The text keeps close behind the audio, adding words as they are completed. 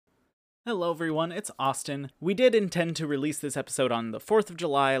Hello everyone, it's Austin. We did intend to release this episode on the 4th of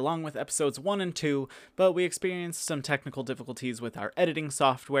July along with episodes 1 and 2, but we experienced some technical difficulties with our editing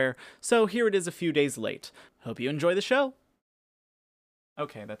software, so here it is a few days late. Hope you enjoy the show.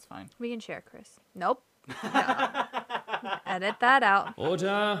 Okay, that's fine. We can share, Chris. Nope. No. Edit that out.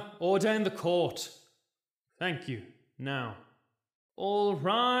 Order in the court. Thank you. Now, all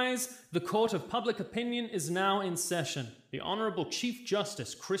rise. The Court of Public Opinion is now in session. The Honorable Chief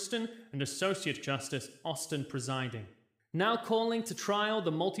Justice Kristen and Associate Justice Austin presiding. Now calling to trial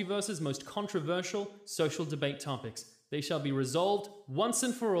the multiverse's most controversial social debate topics. They shall be resolved once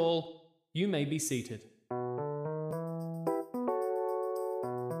and for all. You may be seated.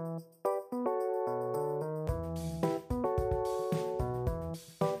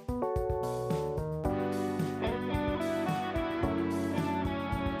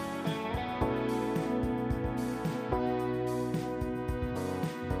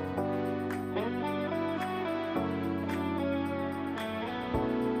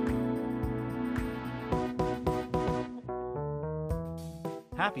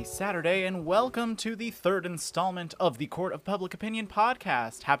 Happy Saturday and welcome to the third installment of the Court of Public Opinion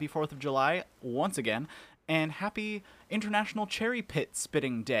podcast. Happy 4th of July once again, and happy International Cherry Pit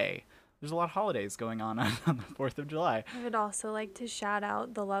Spitting Day. There's a lot of holidays going on the 4th of July. I would also like to shout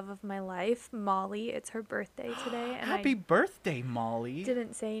out the love of my life, Molly. It's her birthday today. And Happy birthday, Molly!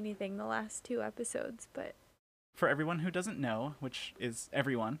 didn't say anything the last two episodes, but... For everyone who doesn't know, which is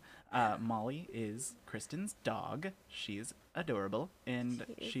everyone, Molly is Kristen's dog. She is adorable, and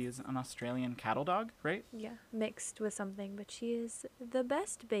she is an Australian cattle dog, right? Yeah, mixed with something, but she is the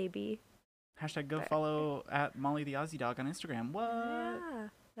best baby. Hashtag go follow at Molly the Aussie Dog on Instagram. What? Yeah,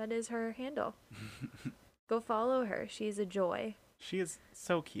 that is her handle. Go follow her. She's a joy. She is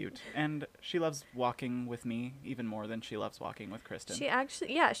so cute, and she loves walking with me even more than she loves walking with Kristen. She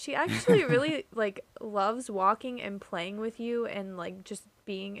actually really loves walking and playing with you and just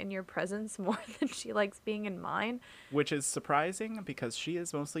being in your presence more than she likes being in mine. Which is surprising because she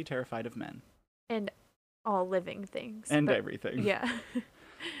is mostly terrified of men. And all living things. And everything. Yeah.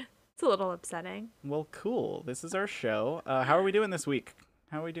 It's a little upsetting. Well, cool. This is our show. How are we doing this week?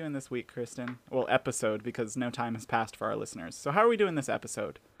 How are we doing this week, Kristen? Well, episode, because no time has passed for our listeners. So how are we doing this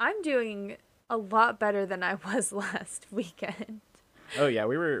episode? I'm doing a lot better than I was last weekend. Oh, yeah.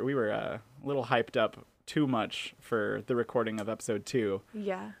 We were a little hyped up too much for the recording of episode 2.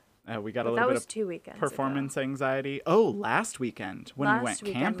 Yeah. We got a little bit of 2 weekends performance anxiety. Oh, last weekend when we went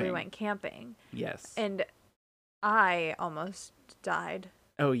camping. We went camping. Yes. And I almost died.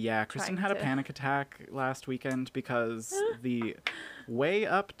 Oh, yeah. Kristen had a panic attack last weekend because the way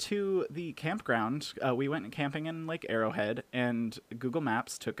up to the campground, we went camping in Lake Arrowhead, and Google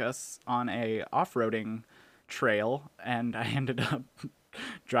Maps took us on a off-roading trail, and I ended up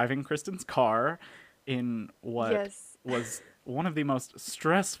driving Kristen's car in what was one of the most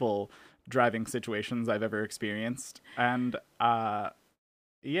stressful driving situations I've ever experienced. And,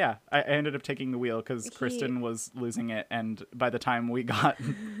 yeah, I ended up taking the wheel because Kristen was losing it, and by the time we got, to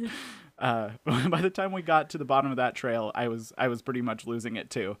the bottom of that trail, I was pretty much losing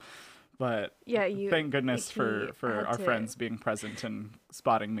it too. But yeah, thank goodness for our friends being present and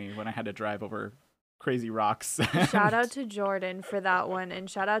spotting me when I had to drive over crazy rocks. Shout out to Jordan for that one, and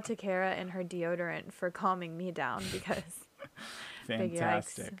shout out to Kara and her deodorant for calming me down because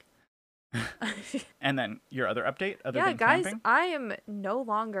fantastic. And then your other update than guys, camping? I am no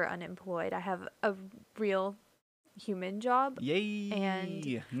longer unemployed. I have a real human job. Yay!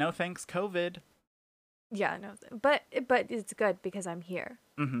 And no thanks, COVID. Yeah, no, but it's good because I'm here.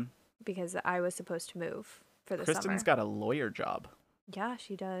 Mm-hmm. Because I was supposed to move for the Kristen's summer. got a lawyer job. Yeah,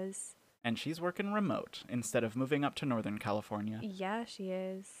 she does. And she's working remote instead of moving up to Northern California. Yeah, she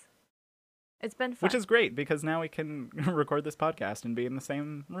is. It's been fun. Which is great, because now we can record this podcast and be in the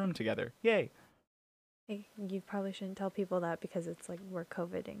same room together. Yay. Hey, you probably shouldn't tell people that because it's we're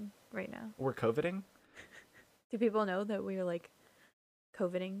COVIDing right now. We're COVIDing? Do people know that we're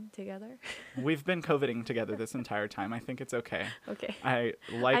COVIDing together? We've been COVIDing together this entire time. I think it's okay. Okay. I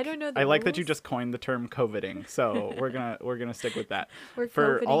don't know the like that you just coined the term COVIDing, so we're gonna stick with that.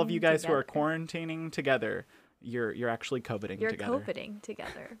 For all of you guys who are quarantining together, you're actually COVIDing together. You're COVIDing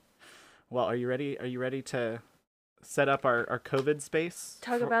together. Well, are you ready? Are you ready to set up our COVID space?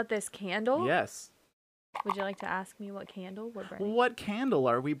 Talk about this candle? Yes. Would you like to ask me what candle we're burning? What candle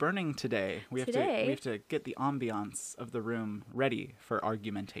are we burning today? We have to get the ambiance of the room ready for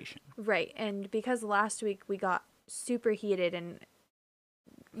argumentation. Right, and because last week we got super heated and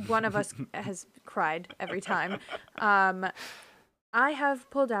one of us has cried every time, I have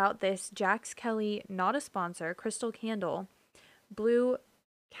pulled out this Jax Kelly, not a sponsor, crystal candle, blue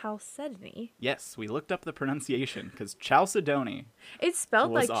Chalcedony. Yes, we looked up the pronunciation because Chalcedony. It's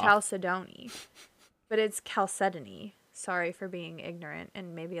spelled Was like off. Chalcedony, but it's Chalcedony. Sorry for being ignorant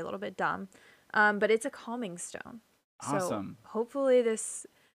and maybe a little bit dumb. But it's a calming stone. Awesome. So hopefully this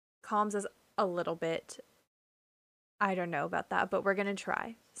calms us a little bit. I don't know about that, but we're going to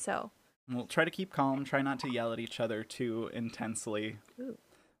try. So We'll try to keep calm, try not to yell at each other too intensely. Ooh.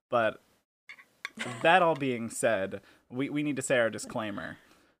 But that all being said, we need to say our disclaimer.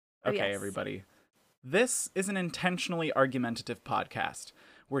 Oh, Okay, yes. everybody. This is an intentionally argumentative podcast.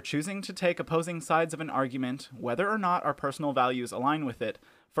 We're choosing to take opposing sides of an argument, whether or not our personal values align with it,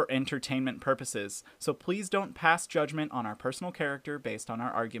 for entertainment purposes. So please don't pass judgment on our personal character based on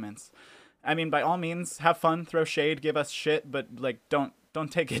our arguments. I mean, by all means, have fun, throw shade, give us shit, but like don't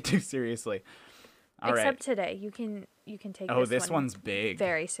take it too seriously. All right. except today, you can take Oh, this this one one's big.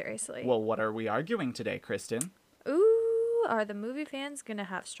 very seriously. Well, what are we arguing today, Kristen? Ooh, are the movie fans going to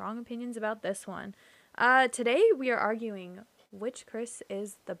have strong opinions about this one? Today we are arguing which Chris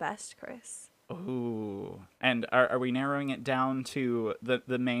is the best Chris. Ooh. And are we narrowing it down to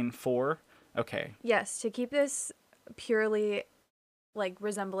the main four? Okay. Yes, to keep this purely like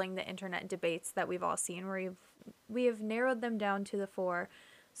resembling the internet debates that we've all seen, where we have narrowed them down to the four.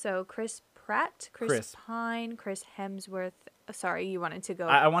 So Chris Pratt, Chris Pine, Chris Hemsworth. Sorry, you wanted to go.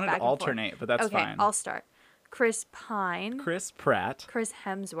 I wanted back to and forth. alternate, but that's okay, fine. I'll start. Chris Pine, Chris Pratt Chris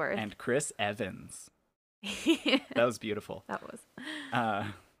Hemsworth, and Chris Evans. That was beautiful. that was.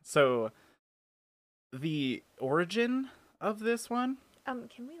 So the origin of this one?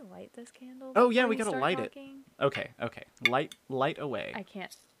 Can we light this candle? Oh, yeah, before we you gotta start light it. talking? Okay. Light away. I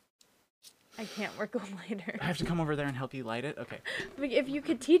can't work a lighter. I have to come over there and help you light it? Okay. Like, if you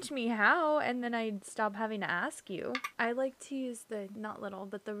could teach me how, and then I'd stop having to ask you. I like to use the, not little,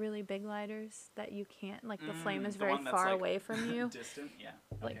 but the really big lighters that you can't, like the flame is the very one that's, far like, away from you. Distant, yeah.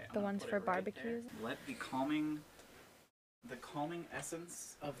 Like Okay, the I'm gonna ones put for it right there. barbecues. Let the calming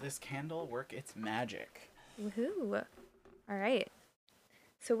essence of this candle work its magic. Woohoo. All right.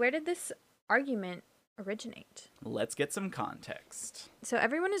 So where did this argument originate? Let's get some context. So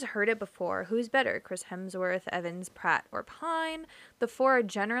everyone has heard it before. Who's better, Chris Hemsworth, Evans, Pratt, or Pine? The four are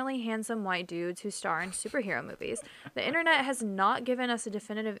generally handsome white dudes who star in superhero movies. The internet has not given us a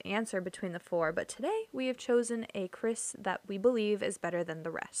definitive answer between the four, but today we have chosen a Chris that we believe is better than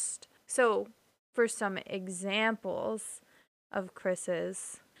the rest. So for some examples of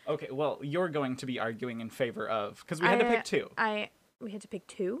Chris's... Okay, well, you're going to be arguing in favor of, because we had to pick two. We had to pick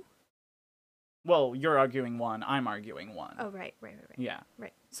two? Well, you're arguing one, I'm arguing one. Oh, right. Yeah.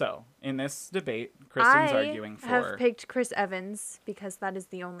 Right. So, in this debate, Kristen's arguing for... I have picked Chris Evans because that is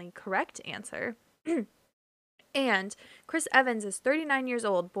the only correct answer. And Chris Evans is 39 years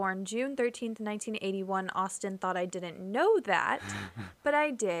old, born June 13th, 1981. Austin thought I didn't know that, but I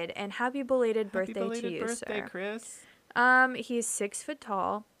did. And happy belated birthday to you, birthday, sir. Chris. He's 6 foot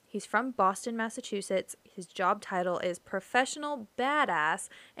tall. He's from Boston, Massachusetts. His job title is professional badass,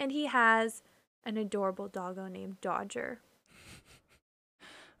 and he has an adorable doggo named Dodger.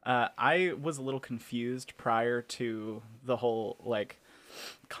 I was a little confused prior to the whole,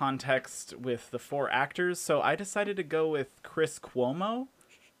 context with the four actors, so I decided to go with Chris Cuomo,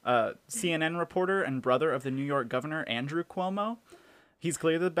 CNN reporter and brother of the New York governor, Andrew Cuomo. He's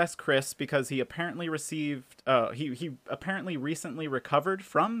clearly the best Chris because he apparently he apparently recently recovered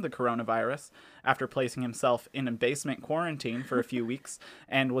from the coronavirus after placing himself in a basement quarantine for a few weeks,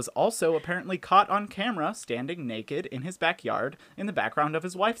 and was also apparently caught on camera standing naked in his backyard in the background of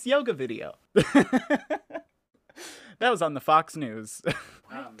his wife's yoga video. That was on the Fox News.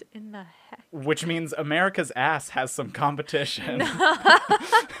 What in the heck? Which means America's ass has some competition.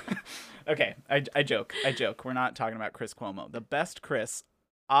 Okay, I joke. We're not talking about Chris Cuomo. The best Chris,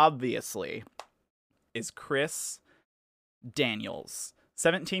 obviously, is Chris Daniels,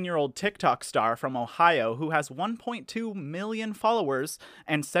 17-year-old TikTok star from Ohio who has 1.2 million followers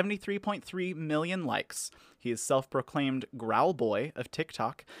and 73.3 million likes. He is self-proclaimed Growl Boy of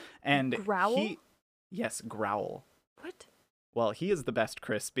TikTok. And Growl? Yes, Growl. What? Well, he is the best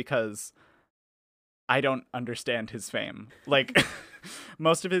Chris because I don't understand his fame.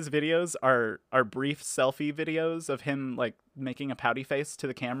 Most of his videos are brief selfie videos of him making a pouty face to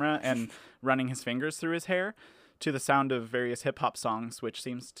the camera and running his fingers through his hair to the sound of various hip hop songs, which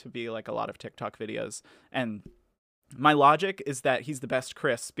seems to be a lot of TikTok videos. And my logic is that he's the best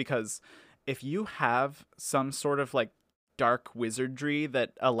Chris because if you have some sort of dark wizardry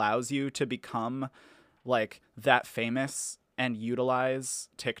that allows you to become that famous and utilize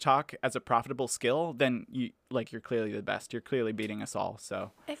TikTok as a profitable skill, then you're clearly the best. You're clearly beating us all.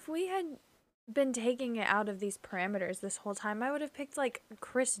 So If we had been taking it out of these parameters this whole time, I would have picked like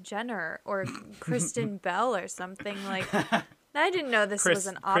Kris Jenner or Kristen Bell or something. Like, I didn't know this was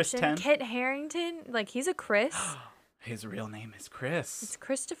an option. 10? Kit Harington, like he's a Chris. His real name is Chris. It's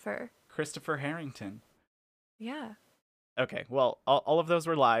Christopher. Christopher Harrington. Yeah. Okay, well, all of those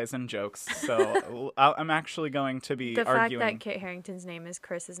were lies and jokes, so I'm actually going to be The arguing. fact that Kit Harington's name is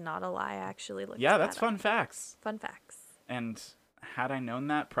Chris is not a lie. I actually looked Yeah, that that's up. fun facts. Fun facts. And had I known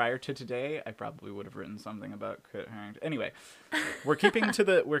that prior to today, I probably would have written something about Kit Harington. Anyway, we're keeping to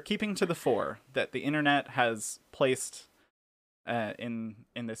the 4 that the internet has placed in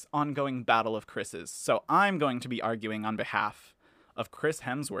this ongoing battle of Chris's. So I'm going to be arguing on behalf of Chris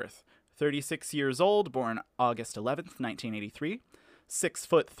Hemsworth, 36 years old, born August 11th, 1983,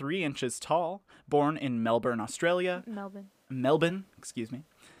 6'3" tall, born in Melbourne, Australia. Melbourne, excuse me.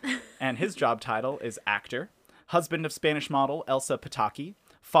 And his job title is actor, husband of Spanish model Elsa Pataki,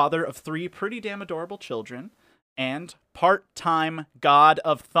 father of 3 pretty damn adorable children, and part-time god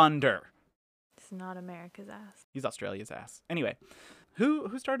of thunder. It's not America's ass. He's Australia's ass. Anyway,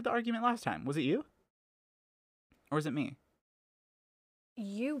 who started the argument last time? Was it you? Or was it me?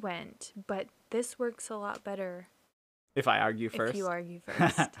 You went, but this works a lot better If I argue first? if you argue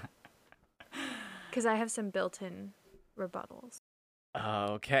first. Because I have some built-in rebuttals.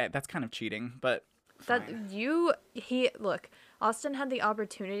 Okay, that's kind of cheating, but fine. Look, Austin had the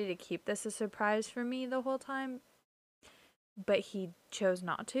opportunity to keep this a surprise for me the whole time, but he chose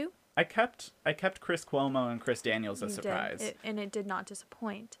not to. I kept Chris Cuomo and Chris Daniels a You surprise. did, and it did not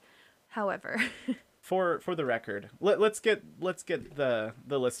disappoint. However, For the record, let's get the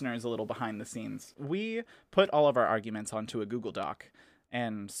listeners a little behind the scenes. We put all of our arguments onto a Google Doc,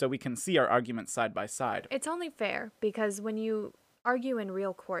 and so we can see our arguments side by side. it's only fair because when you argue in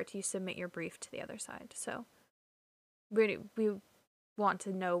real court, you submit your brief to the other side. So we want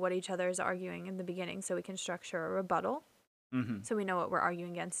to know what each other is arguing in the beginning so we can structure a rebuttal. Mm-hmm. So we know what we're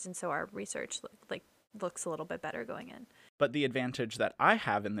arguing against, and so our research looks a little bit better going in. But the advantage that I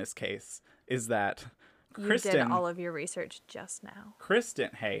have in this case is that You did all of your research just now.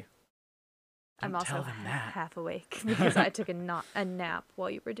 Hey, I'm don't also tell them that. half awake because I took a nap while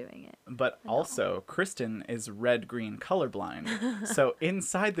you were doing it. But also, Kristen is red-green colorblind. So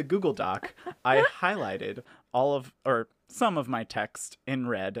inside the Google Doc, I highlighted some of my text in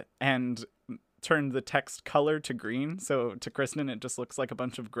red and turned the text color to green. So to Kristen, it just looks like a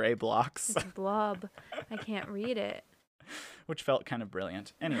bunch of gray blocks, It's a blob. I can't read it. which felt kind of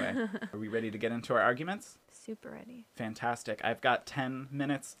brilliant. Anyway, are we ready to get into our arguments? Super ready. Fantastic. I've got 10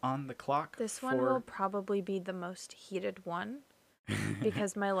 minutes on the clock. This one will probably be the most heated one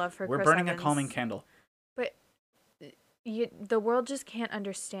because my love for We're Chris burning Evans, a calming candle. But the world just can't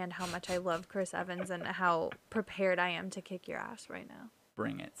understand how much I love Chris Evans and how prepared I am to kick your ass right now.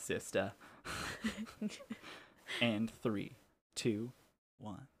 Bring it, sister. And 3, 2,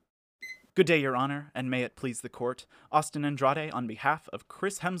 1. Good day, Your Honor, and may it please the court. Austin Andrade, on behalf of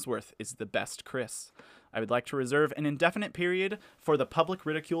Chris Hemsworth, is the best Chris. I would like to reserve an indefinite period for the public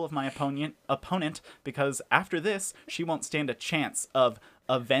ridicule of my opponent because after this, she won't stand a chance of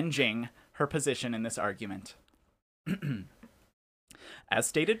avenging her position in this argument. As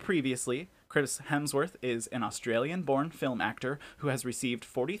stated previously, Chris Hemsworth is an Australian-born film actor who has received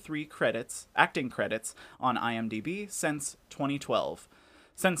 43 acting credits on IMDb since 2012.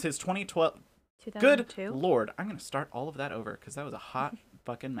 Since his 2012... 2002? Good Lord, I'm going to start all of that over because that was a hot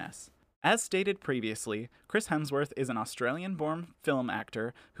fucking mess. As stated previously, Chris Hemsworth is an Australian-born film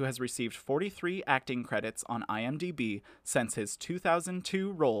actor who has received 43 acting credits on IMDb since his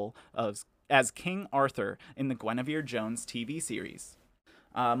 2002 role as King Arthur in the Guinevere Jones TV series.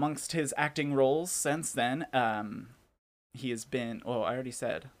 Amongst his acting roles since then, he has been... Oh, I already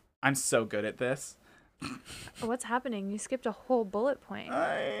said. I'm so good at this. What's happening? You skipped a whole bullet point.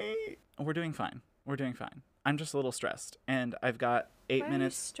 We're doing fine. I'm just a little stressed, and I've got 8 Why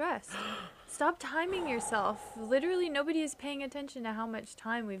minutes. Are you stressed? Stop timing yourself. Literally, nobody is paying attention to how much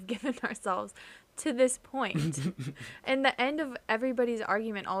time we've given ourselves to this point. And the end of everybody's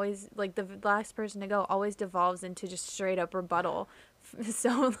argument always, like the last person to go, always devolves into just straight up rebuttal.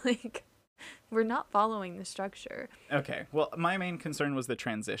 So, like, we're not following the structure. Okay, well, my main concern was the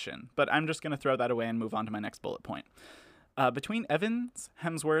transition, but I'm just going to throw that away and move on to my next bullet point. Between Evans,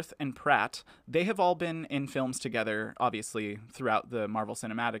 Hemsworth, and Pratt, they have all been in films together, obviously, throughout the Marvel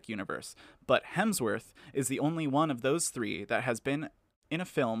Cinematic Universe. But Hemsworth is the only one of those three that has been in a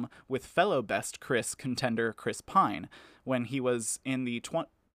film with fellow best Chris contender Chris Pine, when he was in the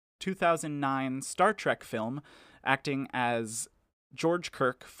 2009 Star Trek film, acting as George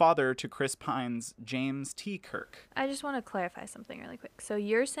Kirk, father to Chris Pine's James T. Kirk. I just want to clarify something really quick. So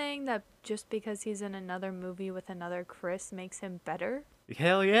you're saying that just because he's in another movie with another Chris makes him better?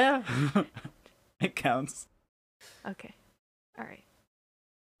 Hell yeah. It counts. Okay. All right.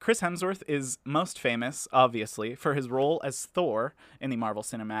 Chris Hemsworth is most famous, obviously, for his role as Thor in the Marvel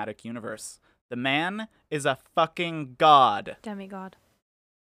Cinematic Universe. The man is a fucking god. Demigod.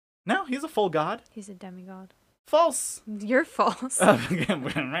 No, he's a full god. He's a demigod. False. You're false.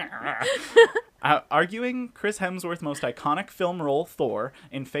 Arguing Chris Hemsworth's most iconic film role, Thor,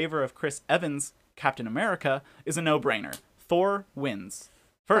 in favor of Chris Evans' Captain America is a no-brainer. Thor wins.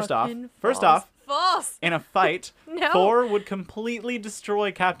 First off, false. in a fight, No. Thor would completely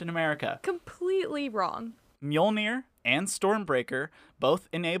destroy Captain America. Completely wrong. Mjolnir and Stormbreaker both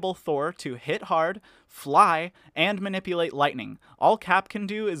enable Thor to hit hard, fly, and manipulate lightning. All Cap can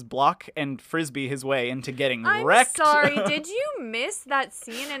do is block and frisbee his way into getting wrecked. I'm sorry, did you miss that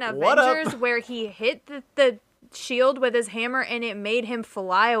scene in What up? Avengers where he hit the shield with his hammer and it made him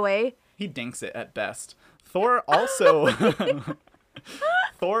fly away? He dinks it at best. Thor also...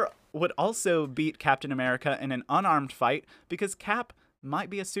 Thor would also beat Captain America in an unarmed fight because Cap might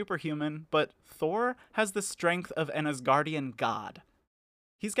be a superhuman, but Thor has the strength of an Asgardian god.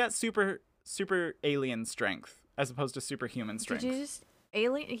 He's got super alien strength as opposed to superhuman strength. Did you just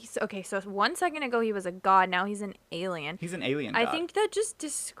alien? Okay, so 1 second ago he was a god, now he's an alien. He's an alien I god. think that just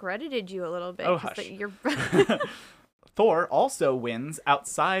discredited you a little bit. Oh, 'cause hush. You're Thor also wins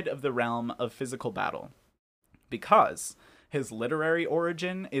outside of the realm of physical battle because his literary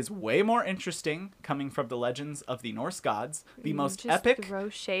origin is way more interesting, coming from the legends of the Norse gods, the most just epic... throw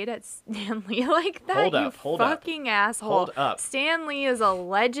shade at Stan Lee like that. Hold up, you hold up. fucking asshole. Hold up. Stan Lee is a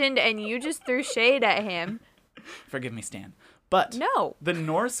legend, and you just threw shade at him. Forgive me, Stan. But No. the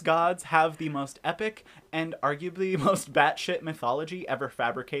Norse gods have the most epic and arguably most batshit mythology ever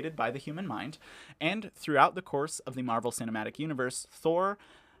fabricated by the human mind. And throughout the course of the Marvel Cinematic Universe, Thor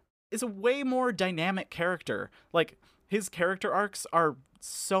is a way more dynamic character. Like, his character arcs are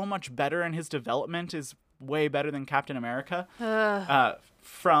so much better, and his development is way better than Captain America.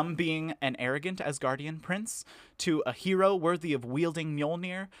 From being an arrogant Asgardian prince, to a hero worthy of wielding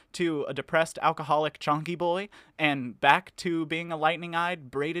Mjolnir, to a depressed alcoholic chonky boy, and back to being a lightning-eyed,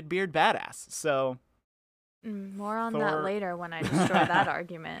 braided beard badass. So, More on Thor- that later when I destroy that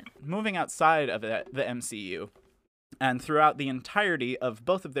argument. moving outside of the MCU, and throughout the entirety of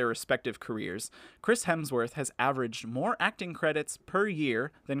both of their respective careers, Chris Hemsworth has averaged more acting credits per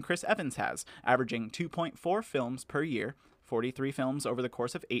year than Chris Evans has, averaging 2.4 films per year, 43 films over the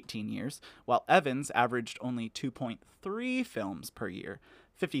course of 18 years, while Evans averaged only 2.3 films per year,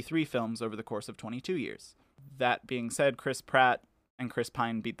 53 films over the course of 22 years. That being said, Chris Pratt and Chris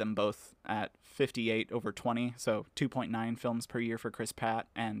Pine beat them both at 58 over 20, so 2.9 films per year for Chris Pratt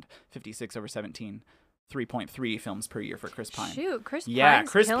and 56 over 17. 3.3 films per year for Chris Pine. Shoot, Chris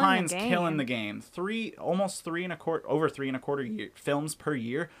Chris killing Pine's the game. killing the game. Almost 3.25 films per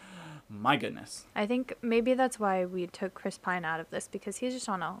year. My goodness. I think maybe that's why we took Chris Pine out of this, because he's just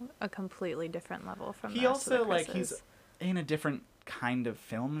on a completely different level from He the rest of also the like Chris's. he's in a different kind of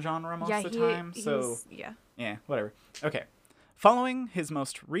film genre most yeah, of the time. So yeah. whatever. Okay. Following his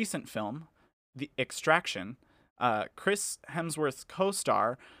most recent film, The Extraction, Chris Hemsworth's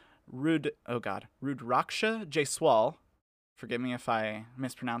co-star Rudraksha Jaiswal, forgive me if I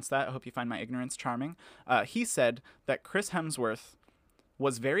mispronounce that, I hope you find my ignorance charming, he said that Chris Hemsworth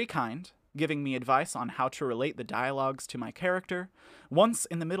was very kind, giving me advice on how to relate the dialogues to my character. Once,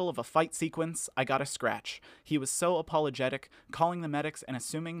 in the middle of a fight sequence, I got a scratch. He was so apologetic, calling the medics and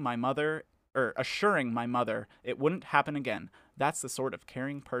assuring my mother it wouldn't happen again. That's the sort of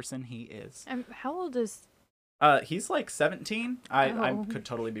caring person he is. How old is... He's like 17. I Oh. could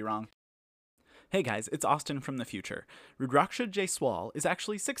totally be wrong. Hey guys, it's Austin from the future. Rudraksha Jaiswal is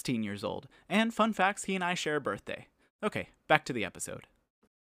actually 16 years old, and fun facts, he and I share a birthday. Okay, back to the episode.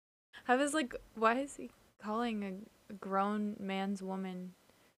 I was like, why is he calling a grown man's woman?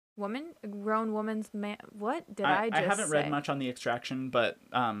 A grown woman's man? What did I just say? I haven't read much on The Extraction, but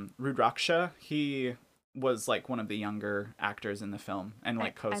Rudraksha, he was like one of the younger actors in the film and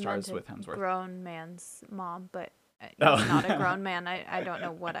like co-stars I meant with a Hemsworth. grown man's mom, but he's Oh. not a grown man. I don't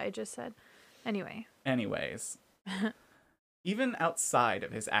know what I just said. Anyway. Anyways, even outside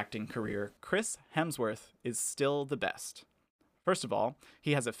of his acting career, Chris Hemsworth is still the best. First of all,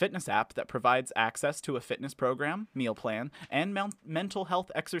 he has a fitness app that provides access to a fitness program, meal plan, and mental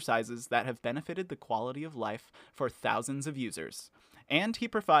health exercises that have benefited the quality of life for thousands of users. And he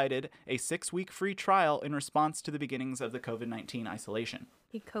provided a 6-week free trial in response to the beginnings of the COVID-19 isolation.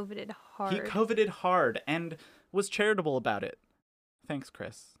 He coveted hard. He coveted hard and was charitable about it. Thanks,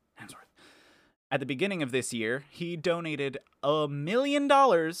 Chris Hemsworth. At the beginning of this year, he donated $1 million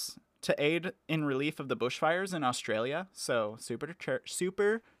to aid in relief of the bushfires in Australia. So super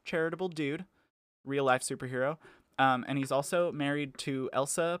charitable dude, real life superhero. And he's also married to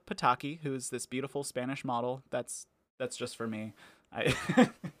Elsa Pataki, who's this beautiful Spanish model. That's just for me.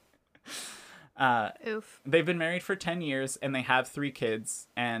 Oof. They've been married for 10 years and they have 3 kids.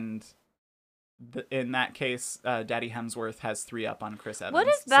 And in that case, Daddy Hemsworth has 3 up on Chris Evans. What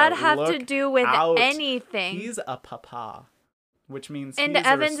does that So have to look do with out. anything? He's a papa, which means And he's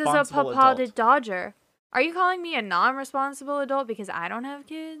Evans a is a responsible papa adult. Dodger. Are you calling me a non-responsible adult because I don't have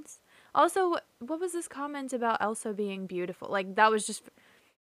kids? Also, what was this comment about Elsa being beautiful? Like, that was just...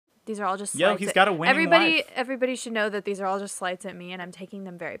 These are all just Yo, slights. he's got a winning wife. Everybody should know that these are all just slights at me, and I'm taking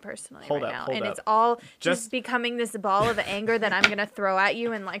them very personally Hold right up, now. hold And up. it's all just Just- becoming this ball of anger that I'm going to throw at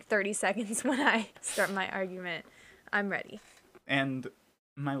you in like 30 seconds when I start my argument. I'm ready. And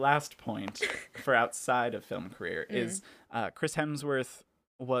my last point for outside of film career is Chris Hemsworth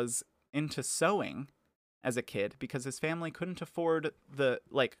was into sewing as a kid because his family couldn't afford the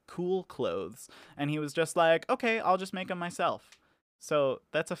cool clothes, and he was just like, okay, I'll just make them myself. So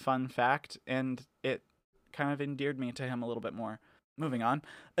that's a fun fact, and it kind of endeared me to him a little bit more. Moving on.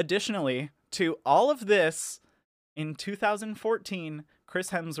 Additionally to all of this, in 2014, Chris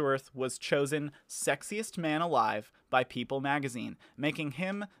Hemsworth was chosen Sexiest Man Alive by People magazine, making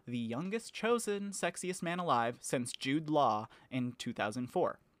him the youngest chosen Sexiest Man Alive since Jude Law in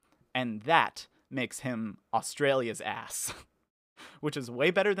 2004. And that makes him Australia's ass, which is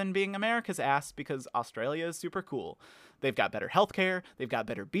way better than being America's ass because Australia is super cool. They've got better healthcare, they've got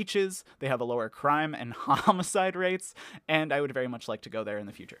better beaches, they have a lower crime and homicide rates, and I would very much like to go there in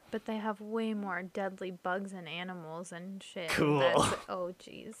the future. But they have way more deadly bugs and animals and shit. Cool. Oh,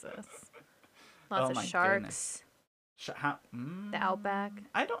 Jesus. Lots Oh of my sharks. The Outback.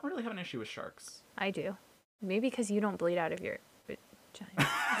 I don't really have an issue with sharks. I do. Maybe because you don't bleed out of your vagina.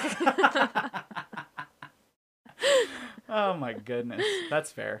 Oh my goodness.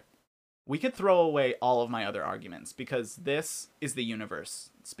 That's fair. We could throw away all of my other arguments because this is the universe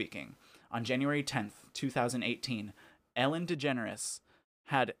speaking. On January 10th, 2018, Ellen DeGeneres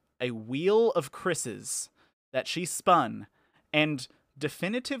had a wheel of Chris's that she spun and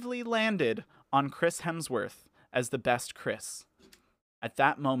definitively landed on Chris Hemsworth as the best Chris. At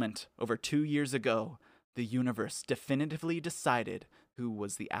that moment, over 2 years ago, the universe definitively decided who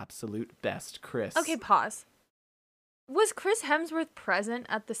was the absolute best Chris. Okay, pause. Was Chris Hemsworth present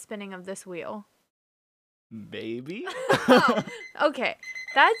at the spinning of this wheel? Maybe? Oh, okay.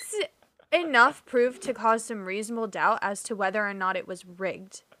 That's enough proof to cause some reasonable doubt as to whether or not it was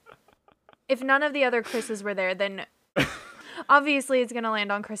rigged. If none of the other Chris's were there, then obviously it's going to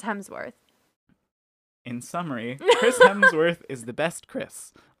land on Chris Hemsworth. In summary, Chris Hemsworth is the best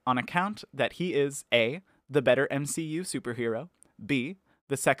Chris on account that he is A, the better MCU superhero, B,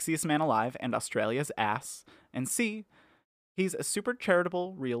 the sexiest man alive and Australia's ass, and C, he's a super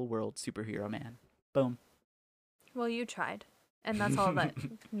charitable real-world superhero man. Boom. Well, you tried, and that's all that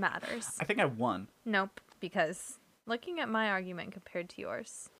matters. I think I won. Nope, because looking at my argument compared to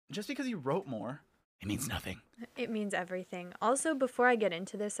yours, Just because you wrote more, it means nothing. it means everything. Also, before I get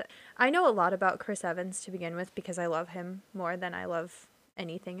into this, I know a lot about Chris Evans to begin with because I love him more than I love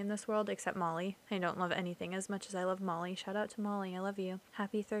anything in this world except Molly. I don't love anything as much as I love Molly. Shout out to Molly. I love you.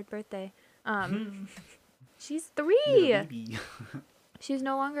 Happy 3rd birthday. She's 3. Little baby. She's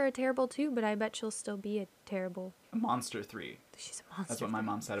no longer a terrible 2, but I bet she'll still be a terrible. Monster 3. She's a monster. That's what my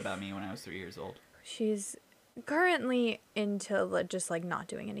mom said about me when I was 3 years old. She's currently into just like not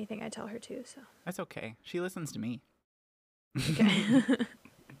doing anything I tell her to, so. That's okay. She listens to me. Okay.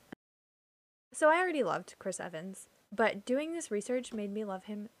 So I already loved Chris Evans, but doing this research made me love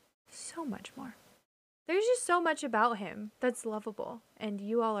him so much more. There's just so much about him that's lovable, and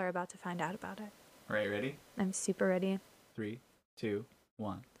you all are about to find out about it. All right, ready? I'm super ready. 3, 2,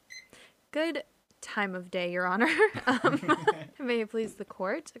 1. Good time of day, Your Honor. May it please the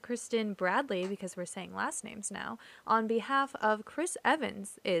court, Kristen Bradley, because we're saying last names now, on behalf of Chris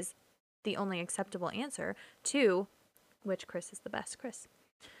Evans is the only acceptable answer to which Chris is the best Chris.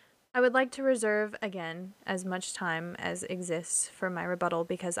 I would like to reserve, again, as much time as exists for my rebuttal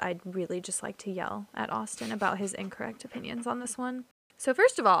because I'd really just like to yell at Austin about his incorrect opinions on this one. So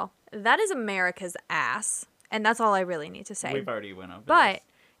first of all, that is America's ass, and that's all I really need to say. We've already went over But this.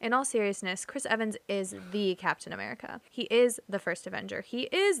 in all seriousness, Chris Evans is the Captain America. He is the first Avenger. He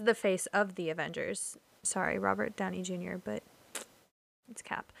is the face of the Avengers. Sorry, Robert Downey Jr., but it's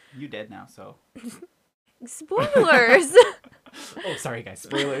Cap. You dead now, so. Spoilers! Oh, sorry, guys.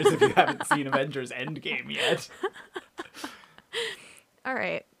 Spoilers if you haven't seen Avengers Endgame yet. All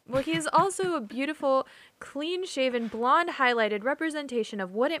right. Well, he is also a beautiful, clean-shaven, blonde-highlighted representation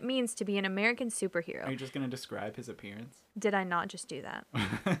of what it means to be an American superhero. Are you just going to describe his appearance? Did I not just do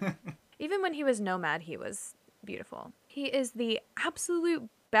that? Even when he was Nomad, he was beautiful. He is the absolute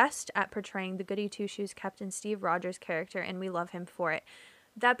best at portraying the goody two-shoes Captain Steve Rogers character, and we love him for it.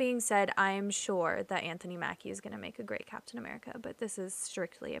 That being said, I am sure that Anthony Mackie is going to make a great Captain America, but this is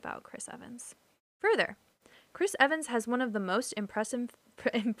strictly about Chris Evans. Further, Chris Evans has one of the most impressive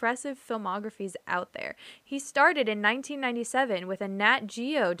filmographies out there. He started in 1997 with a Nat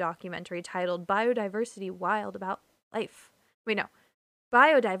Geo documentary titled Biodiversity Wild About Life.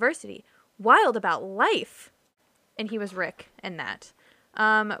 Biodiversity Wild About Life. And he was Rick in that.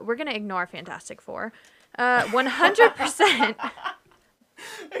 We're going to ignore Fantastic Four. 100%.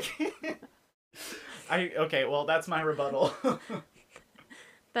 Okay, well, that's my rebuttal.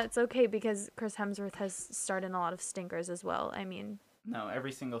 That's okay because Chris Hemsworth has starred in a lot of stinkers as well. I mean... No,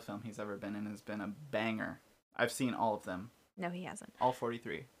 every single film he's ever been in has been a banger. I've seen all of them. No, he hasn't. All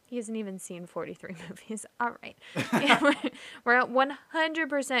 43. He hasn't even seen 43 movies. All right. Yeah, we're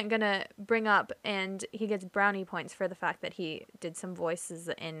 100% going to bring up, and he gets brownie points for the fact that he did some voices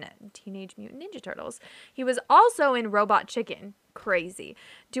in Teenage Mutant Ninja Turtles. He was also in Robot Chicken. Crazy.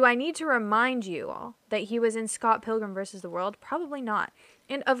 Do I need to remind you all that he was in Scott Pilgrim vs. the World? Probably not.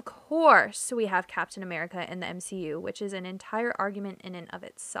 And of course, we have Captain America in the MCU, which is an entire argument in and of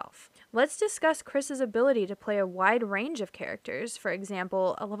itself. Let's discuss Chris's ability to play a wide range of characters. For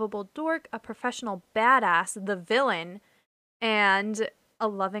example, a lovable dork, a professional badass, the villain, and a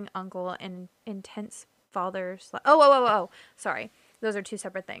loving uncle and intense father. Sorry. Those are two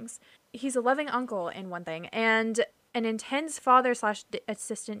separate things. He's a loving uncle in one thing, and an intense father /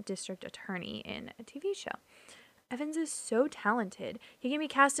 assistant district attorney in a TV show. Evans is so talented. He can be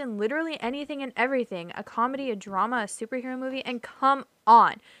cast in literally anything and everything. A comedy, a drama, a superhero movie, and come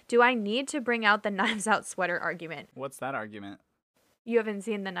on. Do I need to bring out the Knives Out sweater argument? What's that argument? You haven't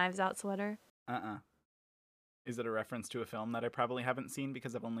seen the Knives Out sweater? Is it a reference to a film that I probably haven't seen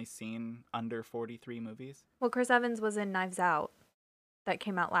because I've only seen under 43 movies? Well, Chris Evans was in Knives Out. That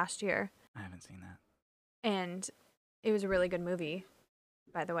came out last year. I haven't seen that. And it was a really good movie,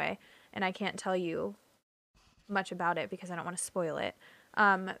 by the way. And I can't tell you much about it because I don't want to spoil it.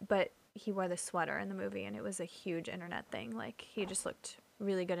 But he wore the sweater in the movie, and it was a huge internet thing. Like, he just looked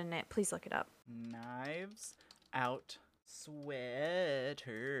really good in it. Please look it up. Knives Out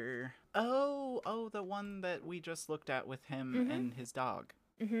sweater. Oh, the one that we just looked at with him and his dog.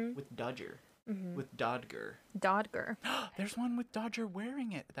 With Dodger. With Dodger. Dodger. There's one with Dodger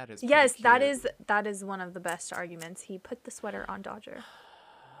wearing it. That is yes, cute. that is one of the best arguments. He put the sweater on Dodger.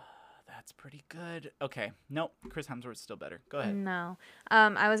 That's pretty good. Okay. Nope. Chris Hemsworth's still better. Go ahead. No.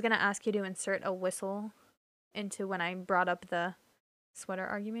 I was going to ask you to insert a whistle into when I brought up the sweater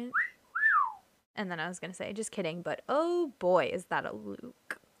argument. And then I was going to say, just kidding, but oh boy, is that a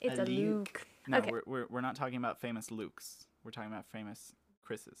Luke. It's a Luke. No, okay. we're not talking about famous Lukes. We're talking about famous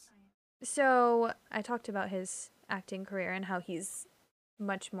Chris's. So I talked about his acting career and how he's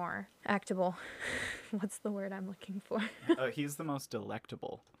much more actable. What's the word I'm looking for? He's the most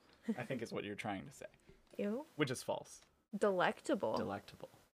delectable, I think is what you're trying to say. Ew. Which is false. Delectable. Delectable.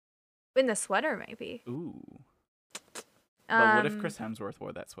 In the sweater, maybe. Ooh. But what if Chris Hemsworth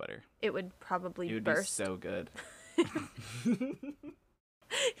wore that sweater? It would probably burst. It would burst. be so good.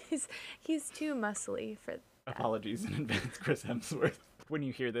 He's too muscly for that. Apologies in advance, Chris Hemsworth. When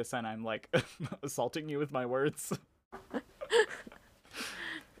you hear this and I'm like assaulting you with my words.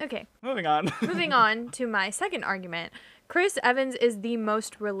 Okay. Moving on. Moving on to my second argument. Chris Evans is the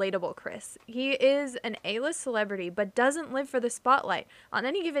most relatable Chris. He is an A-list celebrity, but doesn't live for the spotlight. On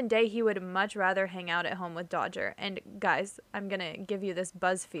any given day, he would much rather hang out at home with Dodger. And guys, I'm going to give you this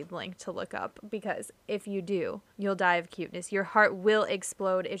BuzzFeed link to look up, because if you do, you'll die of cuteness. Your heart will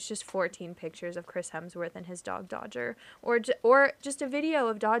explode. It's just 14 pictures of Chris Hemsworth and his dog Dodger, or just a video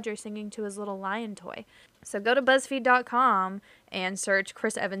of Dodger singing to his little lion toy. So go to BuzzFeed.com and search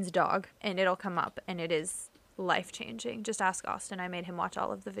Chris Evans dog, and it'll come up, and it is life-changing. Just ask Austin. I made him watch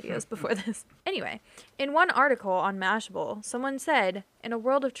all of the videos before this. Anyway, in one article on Mashable, someone said, in a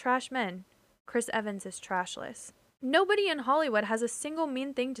world of trash men, Chris Evans is trashless. Nobody in Hollywood has a single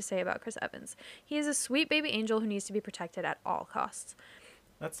mean thing to say about Chris Evans. He is a sweet baby angel who needs to be protected at all costs.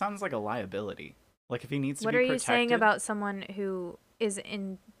 That sounds like a liability. Like if he needs to be protected. What are you saying about someone who is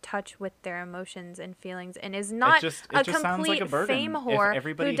in touch with their emotions and feelings and is not a complete fame whore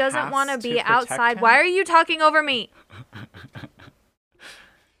who doesn't want to be outside? Why are you talking over me?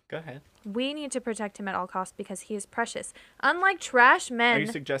 Go ahead. We need to protect him at all costs because he is precious. Unlike trash men... Are you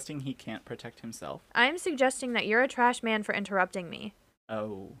suggesting he can't protect himself? I'm suggesting that you're a trash man for interrupting me.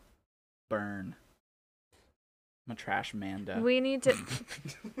 Oh, burn. I'm a trash Manda. We need to...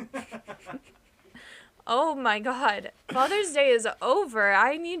 Oh my god. Father's Day is over.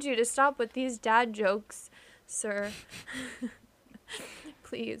 I need you to stop with these dad jokes, sir.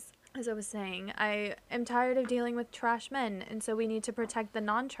 Please. As I was saying, I am tired of dealing with trash men, and so we need to protect the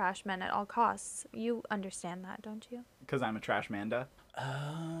non-trash men at all costs. You understand that, don't you? Because I'm a trash Manda?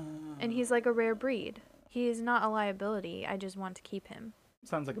 And he's like a rare breed. He is not a liability. I just want to keep him.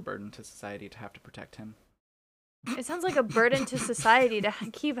 Sounds like a burden to society to have to protect him. It sounds like a burden to society to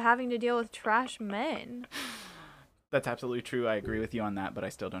keep having to deal with trash men. That's absolutely true. I agree with you on that, but I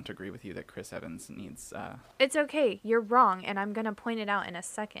still don't agree with you that Chris Evans needs... It's okay. You're wrong, and I'm going to point it out in a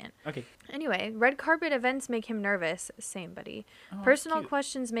second. Okay. Anyway, red carpet events make him nervous. Same, buddy. Oh, Personal cute.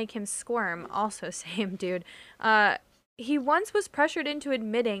 questions make him squirm. Also same, dude. He once was pressured into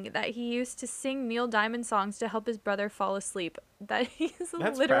admitting that he used to sing Neil Diamond songs to help his brother fall asleep. That he's a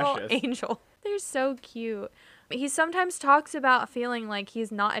That's literal precious. angel. They're so cute. He sometimes talks about feeling like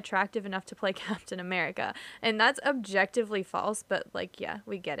he's not attractive enough to play Captain America. And that's objectively false, but like, yeah,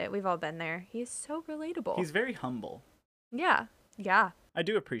 we get it. We've all been there. He's so relatable. He's very humble. Yeah. Yeah. I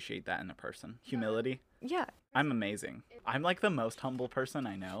do appreciate that in a person. Humility. Yeah. I'm amazing. I'm like the most humble person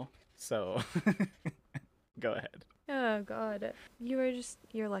I know. So, go ahead. Oh, God.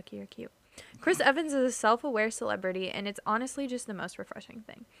 You're lucky you're cute. Chris Evans is a self-aware celebrity, and it's honestly just the most refreshing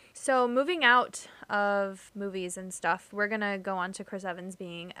thing. So moving out of movies and stuff, we're going to go on to Chris Evans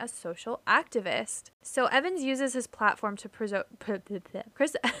being a social activist. So Evans uses his platform to Chris...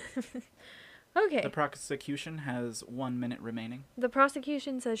 Okay. The prosecution has 1 minute remaining. The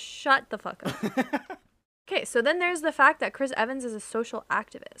prosecution says, shut the fuck up. Okay, so then there's the fact that Chris Evans is a social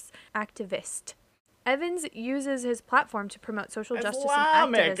activist. Evans uses his platform to promote social justice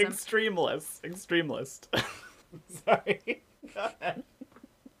and activism. Extremalist. Sorry. Go ahead.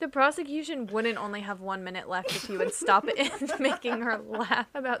 The prosecution wouldn't only have 1 minute left if you would stop it making her laugh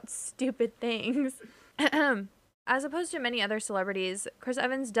about stupid things. As opposed to many other celebrities, Chris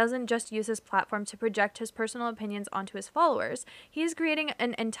Evans doesn't just use his platform to project his personal opinions onto his followers. He is creating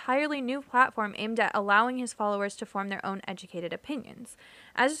an entirely new platform aimed at allowing his followers to form their own educated opinions.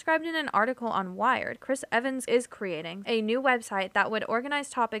 As described in an article on Wired, Chris Evans is creating a new website that would organize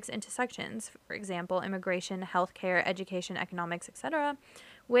topics into sections, for example, immigration, healthcare, education, economics, etc.,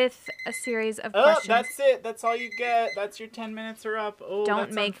 with a series of questions. That's it. That's all you get. That's your 10 minutes are up. Oh, Don't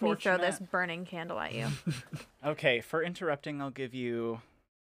that's make me throw this unfortunate. burning candle at you. Okay, for interrupting, I'll give you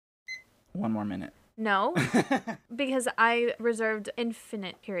 1 more minute. No, because I reserved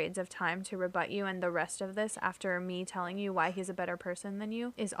infinite periods of time to rebut you, and the rest of this, after me telling you why he's a better person than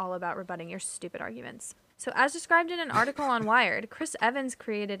you, is all about rebutting your stupid arguments. So as described in an article on Wired, Chris Evans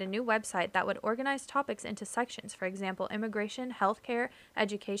created a new website that would organize topics into sections, for example, immigration, healthcare,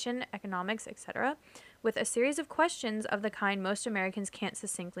 education, economics, etc., with a series of questions of the kind most Americans can't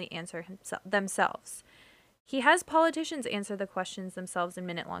succinctly answer themselves. He has politicians answer the questions themselves in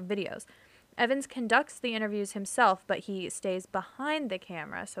minute-long videos. Evans conducts the interviews himself, but he stays behind the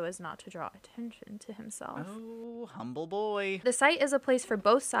camera so as not to draw attention to himself. Oh, humble boy. The site is a place for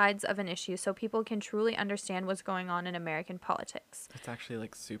both sides of an issue so people can truly understand what's going on in American politics. That's actually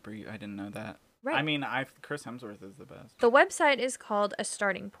like super. I didn't know that. Right. I mean, Chris Hemsworth is the best. The website is called A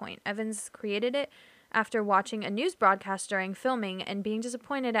Starting Point. Evans created it after watching a news broadcast during filming and being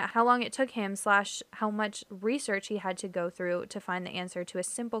disappointed at how long it took him / how much research he had to go through to find the answer to a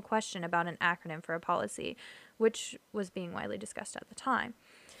simple question about an acronym for a policy, which was being widely discussed at the time.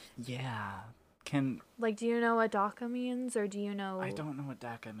 Yeah. Like, do you know what DACA means, or do you know... I don't know what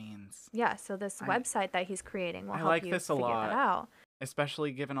DACA means. Yeah, so this website that he's creating will I help like you this a figure lot. that out.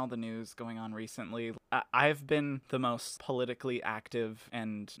 Especially given all the news going on recently. I've been the most politically active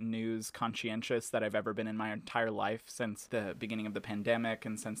and news conscientious that I've ever been in my entire life since the beginning of the pandemic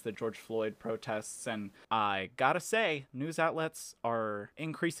and since the George Floyd protests. And I gotta say, news outlets are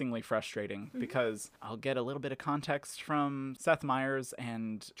increasingly frustrating because I'll get a little bit of context from Seth Meyers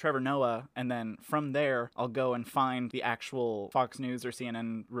and Trevor Noah, and then from there, I'll go and find the actual Fox News or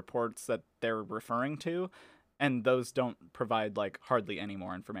CNN reports that they're referring to. And those don't provide, like, hardly any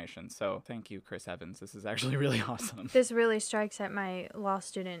more information. So thank you, Chris Evans. This is actually really awesome. This really strikes at my law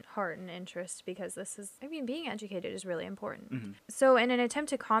student heart and interest because being educated is really important. Mm-hmm. So in an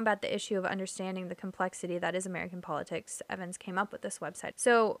attempt to combat the issue of understanding the complexity that is American politics, Evans came up with this website.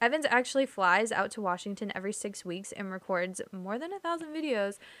 So Evans actually flies out to Washington every 6 weeks and records more than 1,000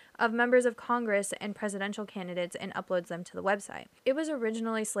 videos of members of Congress and presidential candidates and uploads them to the website. It was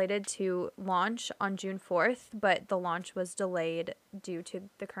originally slated to launch on June 4th, but the launch was delayed due to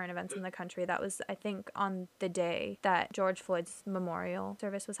the current events in the country. That was, I think, on the day that George Floyd's memorial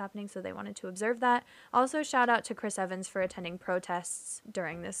service was happening, so they wanted to observe that. Also, shout out to Chris Evans for attending protests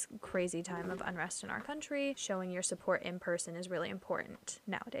during this crazy time of unrest in our country. Showing your support in person is really important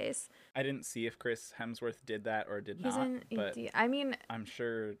nowadays. I didn't see if Chris Hemsworth did that or did He's not, in, but I mean, I'm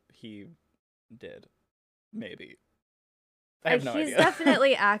sure he did. Maybe. I have no he's idea.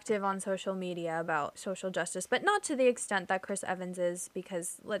 definitely active on social media about social justice, but not to the extent that Chris Evans is,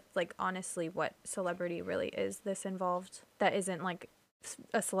 because honestly, what celebrity really is this involved that isn't like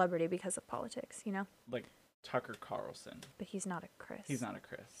a celebrity because of politics, you know? Like Tucker Carlson. But he's not a Chris. He's not a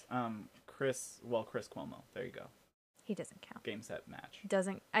Chris. Chris Cuomo. There you go. He doesn't count. Game, set, match.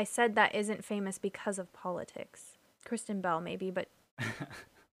 Doesn't. I said that isn't famous because of politics. Kristen Bell maybe, but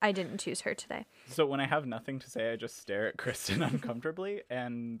I didn't choose her today. So when I have nothing to say, I just stare at Kristen uncomfortably,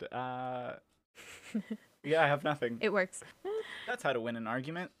 and yeah, I have nothing. It works. That's how to win an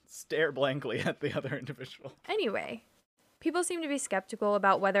argument. Stare blankly at the other individual. Anyway, people seem to be skeptical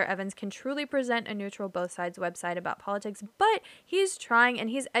about whether Evans can truly present a neutral both sides website about politics, but he's trying and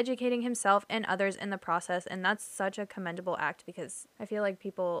he's educating himself and others in the process, and that's such a commendable act because I feel like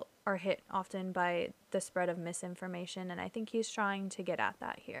people are hit often by the spread of misinformation, and I think he's trying to get at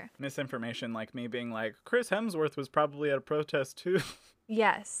that here. Misinformation, like me being like, Chris Hemsworth was probably at a protest too.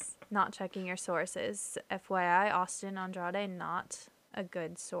 Yes, not checking your sources. FYI, Austin Andrade, not a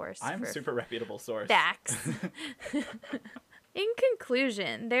good source. I'm a super reputable source. Facts. In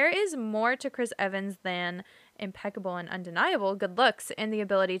conclusion, there is more to Chris Evans than impeccable and undeniable good looks and the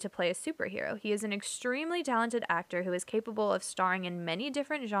ability to play a superhero. He is an extremely talented actor who is capable of starring in many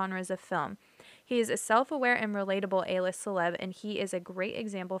different genres of film. He is a self-aware and relatable A-list celeb, and he is a great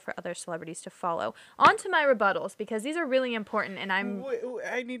example for other celebrities to follow. On to my rebuttals, because these are really important, and I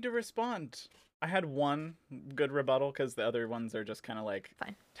need to respond. I had one good rebuttal because the other ones are just kind of like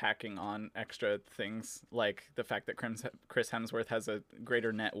Fine. tacking on extra things, like the fact that Chris Hemsworth has a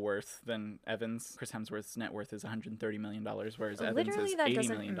greater net worth than Evans. Chris Hemsworth's net worth is $130 million, whereas Evans is that $80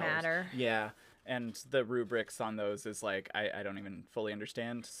 doesn't million. matter. Yeah. And the rubrics on those is like, I don't even fully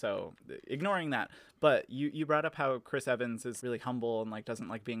understand. So ignoring that. But you brought up how Chris Evans is really humble and like doesn't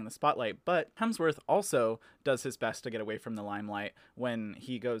like being in the spotlight. But Hemsworth also does his best to get away from the limelight when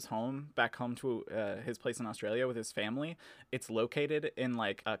he goes back home to his place in Australia with his family. It's located in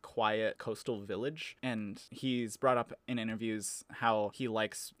like a quiet coastal village. And he's brought up in interviews how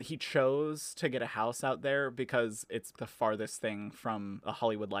he chose to get a house out there because it's the farthest thing from a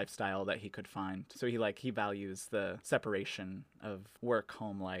Hollywood lifestyle that he could find. So he values the separation of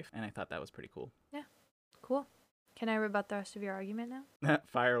work-home life, and I thought that was pretty cool. Yeah, cool. Can I rebut the rest of your argument now?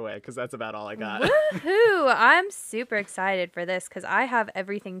 Fire away, because that's about all I got. Woohoo! I'm super excited for this because I have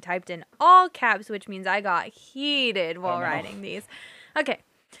everything typed in all caps, which means I got heated while writing these. Okay.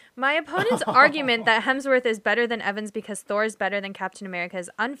 My opponent's argument that Hemsworth is better than Evans because Thor is better than Captain America is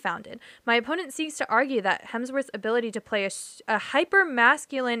unfounded. My opponent seeks to argue that Hemsworth's ability to play a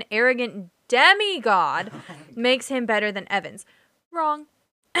hyper-masculine, arrogant demigod makes him better than Evans. Wrong.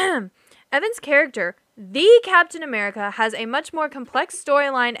 Evans' character, the Captain America, has a much more complex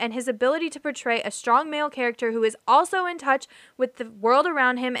storyline, and his ability to portray a strong male character who is also in touch with the world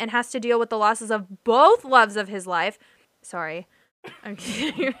around him and has to deal with the losses of both loves of his life. Sorry. I'm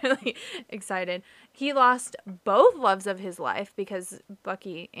getting really excited. He lost both loves of his life because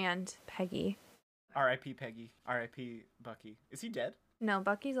Bucky and Peggy. R.I.P. Peggy. R.I.P. Bucky. Is he dead? No,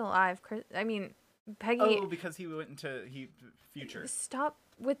 Bucky's alive. Peggy. Oh, because he went into future. Stop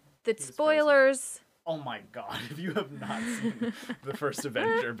with the spoilers. Oh my god, if you have not seen the first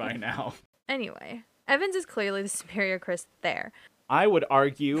Avenger by now. Anyway, Evans is clearly the superior Chris there. I would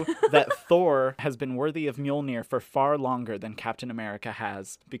argue that Thor has been worthy of Mjolnir for far longer than Captain America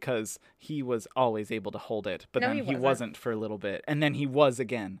has, because he was always able to hold it, but then he wasn't for a little bit, and then he was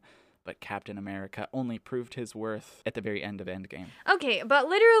again. But Captain America only proved his worth at the very end of Endgame. Okay, but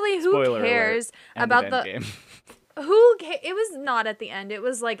literally, who Spoiler cares alert, about end of Endgame. It was not at the end. It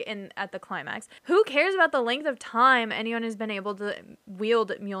was like at the climax. Who cares about the length of time anyone has been able to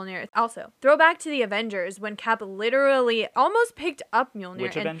wield Mjolnir? Also, throw back to the Avengers when Cap literally almost picked up Mjolnir.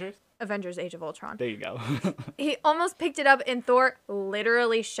 Which Avengers? Avengers Age of Ultron. There you go. He almost picked it up and Thor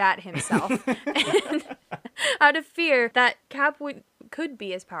literally shat himself. And out of fear that Cap could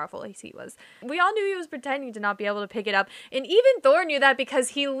be as powerful as he was. We all knew he was pretending to not be able to pick it up. And even Thor knew that because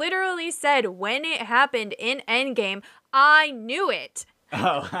he literally said when it happened in Endgame, I knew it.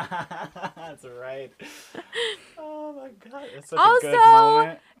 Oh, that's right. Oh my god, it's such a Also, good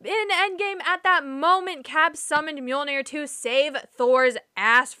moment. in Endgame, at that moment, Cap summoned Mjolnir to save Thor's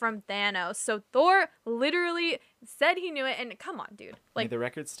ass from Thanos. So Thor literally said he knew it, and come on, dude. May Like, the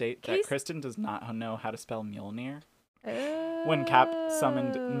record state that Case- Kristen does not know how to spell Mjolnir. When Cap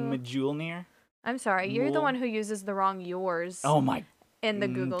summoned Mjolnir. I'm sorry, you're the Mul- one who uses the wrong yours Oh my. in the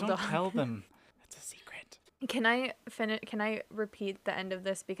Google Don't Doc. tell them. It's a secret. Can I finish? Can I repeat the end of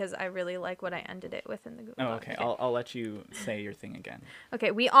this because I really like what I ended it with in the Google Oh, Doc. okay. I'll let you say your thing again.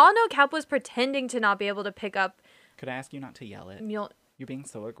 Okay, we all know Cap was pretending to not be able to pick up Could I ask you not to yell it? Mjolnir. You're being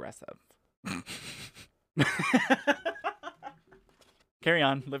so aggressive. Carry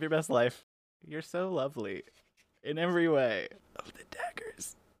on. Live your best life. You're so lovely. In every way. Oh, the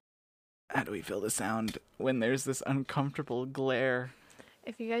daggers. How do we feel the sound when there's this uncomfortable glare?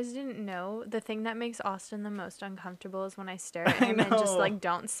 If you guys didn't know, the thing that makes Austin the most uncomfortable is when I stare at I him and just know. like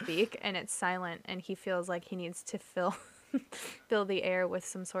don't speak and it's silent and he feels like he needs to fill the air with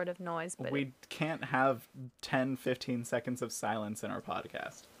some sort of noise. But We can't have 10, 15 seconds of silence in our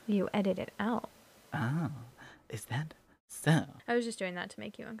podcast. you edit it out. Oh, is that so? I was just doing that to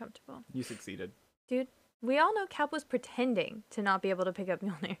make you uncomfortable. You succeeded. Dude, we all know Cap was pretending to not be able to pick up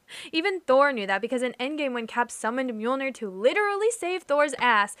Mjolnir. Even Thor knew that because in Endgame, when Cap summoned Mjolnir to literally save Thor's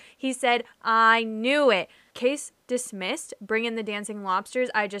ass, he said, I knew it. Case dismissed. Bring in the dancing lobsters.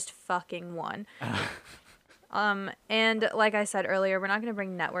 I just fucking won. And like I said earlier, we're not going to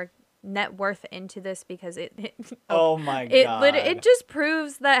bring net worth into this because Oh my god. it just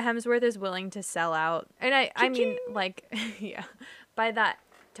proves that Hemsworth is willing to sell out. And I mean, like, yeah, by that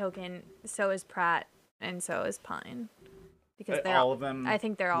token, so is Pratt. And so is Pine. Because they're all of them. I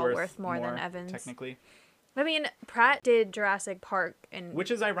think they're all worth more than Evans. Technically. I mean, Pratt did Jurassic Park and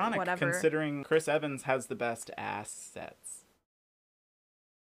Which is ironic whatever. considering Chris Evans has the best assets.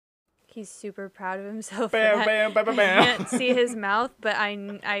 He's super proud of himself. Bam, for that. bam, bam, bam, I bam. can't see his mouth, but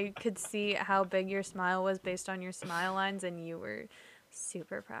I could see how big your smile was based on your smile lines, and you were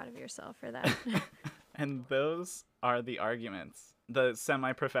super proud of yourself for that. And those are the arguments. The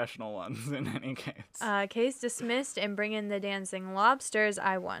semi-professional ones, in any case. Case dismissed and bring in the dancing lobsters.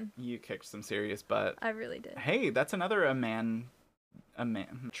 I won. You kicked some serious butt. I really did. Hey, that's another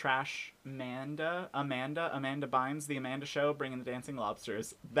Trash Amanda Bynes, The Amanda Show, bringing the dancing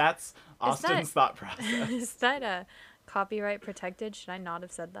lobsters. That's Austin's thought process. Is that a copyright protected? Should I not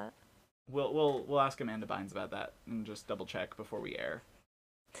have said that? We'll ask Amanda Bynes about that and just double check before we air.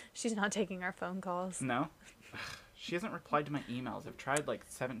 She's not taking our phone calls. No? She hasn't replied to my emails. I've tried like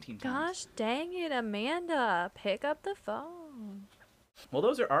 17 times. Gosh dang it, Amanda. Pick up the phone. Well,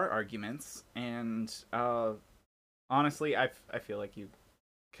 those are our arguments, and honestly, I feel like you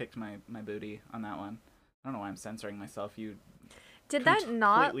kicked my booty on that one. I don't know why I'm censoring myself. You Did that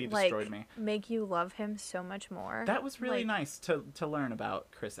not completely like destroyed me. make you love him so much more? That was really Like, nice to learn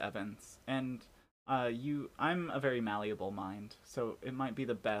about Chris Evans, and I'm a very malleable mind, so it might not be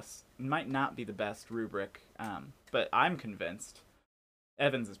the best rubric, but I'm convinced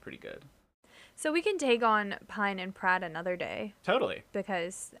Evans is pretty good. So we can take on Pine and Pratt another day Totally.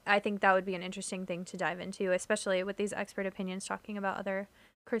 because I think that would be an interesting thing to dive into, especially with these expert opinions talking about other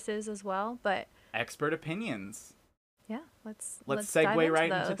Chris's as well. But Expert opinions. yeah, let's Let's dive segue right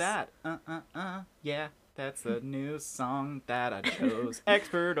those. into that. Yeah, that's the new song that I chose.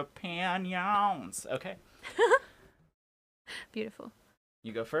 Expert opinions. Okay, Beautiful.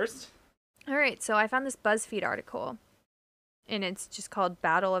 you go first. All right, so I found this BuzzFeed article, and it's just called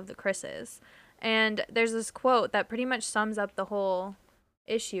Battle of the Chris's. And there's this quote that pretty much sums up the whole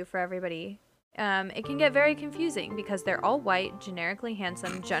issue for everybody. It can get very confusing because they're all white, generically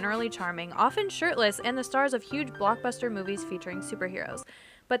handsome, generally charming, often shirtless, and the stars of huge blockbuster movies featuring superheroes.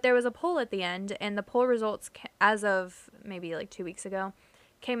 But there was a poll at the end, and the poll results, as of maybe like 2 weeks ago,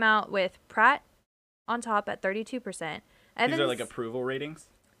 came out with Pratt on top at 32%. Evans, These are like approval ratings.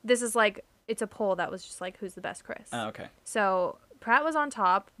 this is like, it's a poll that was just like, who's the best Chris? Oh, okay. So Pratt was on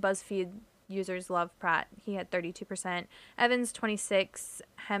top. BuzzFeed users love Pratt. He had 32%. Evans 26,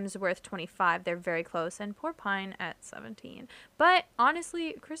 Hemsworth 25. They're very close, and poor Pine at 17. But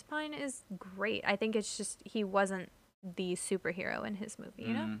honestly, Chris Pine is great. I think it's just he wasn't the superhero in his movie,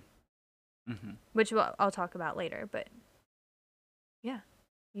 you know, Mm-hmm. which I'll talk about later. But yeah,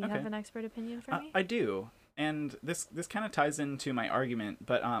 you Okay. have an expert opinion for me? I do. And this kind of ties into my argument,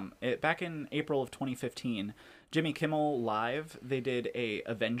 but back in April of 2015, Jimmy Kimmel Live, they did a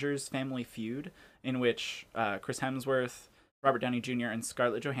Avengers Family Feud in which Chris Hemsworth, Robert Downey Jr., and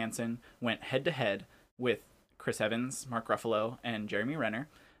Scarlett Johansson went head-to-head with Chris Evans, Mark Ruffalo, and Jeremy Renner,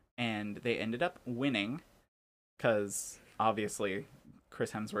 and they ended up winning because, obviously,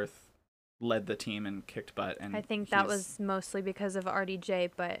 Chris Hemsworth led the team and kicked butt. And I think that was mostly because of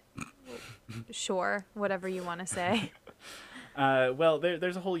RDJ, but sure, whatever you want to say. Well,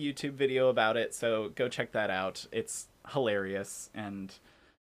 there's a whole YouTube video about it, so go check that out. It's hilarious, and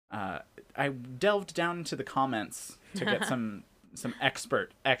I delved down into the comments to get some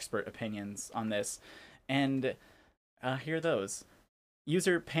expert opinions on this, and here are those.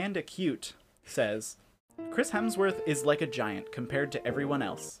 User Panda Cute says, Chris Hemsworth is like a giant compared to everyone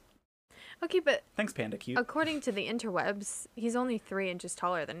else. Okay, but Thanks, Panda Cute. according to the interwebs, he's only 3 inches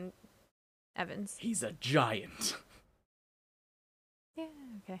taller than Evans. He's a giant. Yeah,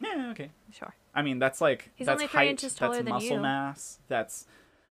 okay. Yeah, okay. Sure. I mean, that's like He's that's only 3 height, inches taller that's than muscle you. mass, that's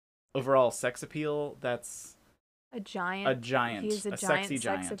overall sex appeal, that's A giant. a giant, He's a sexy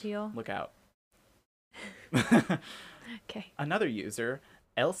giant sex giant. appeal. Look out. Okay. Another user,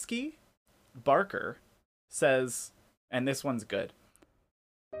 Elsky Barker, says, and this one's good,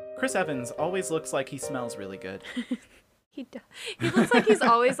 Chris Evans always looks like he smells really good. He looks like he's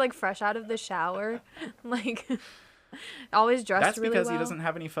always like fresh out of the shower, like always dressed That's really because well. he doesn't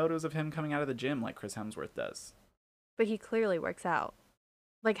have any photos of him coming out of the gym like Chris Hemsworth does. But he clearly works out.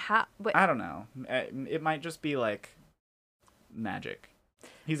 Like how? But I don't know. It might just be like magic.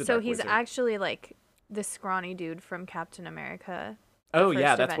 He's a so dark he's wizard. actually like the scrawny dude from Captain America. Oh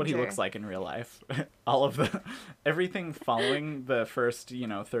yeah, first that's what he Avenger. looks like in real life. All of everything following the first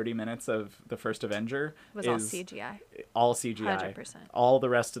 30 minutes of the first Avenger Was all is CGI. all CGI. 100%. All the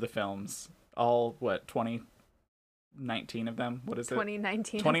rest of the films, all 2019 of them. What is it?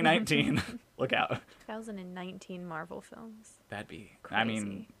 2019. 2019. Look out. 2019 Marvel films. That'd be. Crazy. I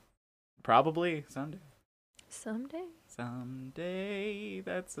mean, probably someday. Someday. Someday.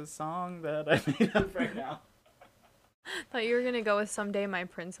 That's a song that I made up right now. Thought you were gonna go with "Someday My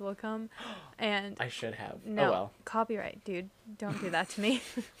Prince Will Come," and I should have. no, Oh well. copyright, dude. Don't do that to me.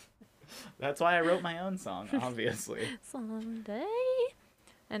 That's why I wrote my own song, obviously. Someday,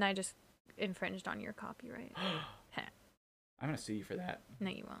 and I just infringed on your copyright. I'm gonna sue you for that.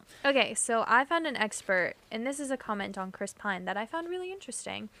 No, you won't. Okay, so I found an expert, and this is a comment on Chris Pine that I found really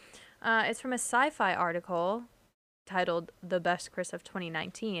interesting. It's from a sci-fi article titled "The Best Chris of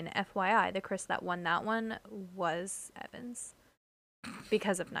 2019." FYI, the Chris that won that one was Evans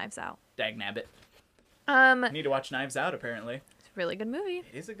because of Knives Out. Dagnabbit. It's Need to watch Knives Out, apparently. a really good movie. It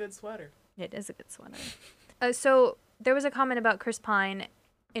is a good sweater. It is a good sweater. So there was a comment about Chris Pine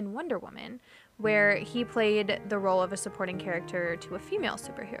in Wonder Woman, where he played the role of a supporting character to a female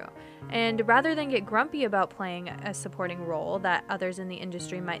superhero. And rather than get grumpy about playing a supporting role that others in the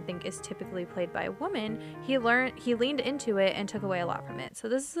industry might think is typically played by a woman, he leaned into it and took away a lot from it. So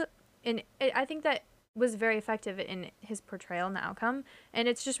this is, I think that was very effective in his portrayal and the outcome. And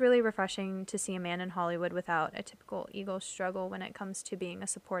it's just really refreshing to see a man in Hollywood without a typical ego struggle when it comes to being a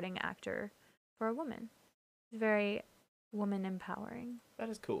supporting actor for a woman. It's very woman empowering. That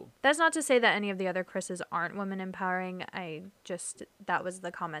is cool. That's not to say that any of the other Chris's aren't women empowering. That was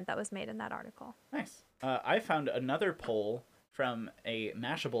the comment that was made in that article. Nice. I found another poll from a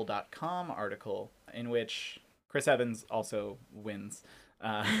Mashable.com article in which Chris Evans also wins.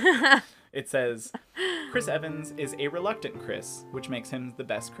 It says, Chris Evans is a reluctant Chris, which makes him the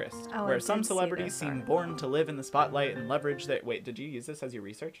best Chris. Oh, I Where did some see celebrities this seem article. born to live in the spotlight and leverage their... Wait, did you use this as your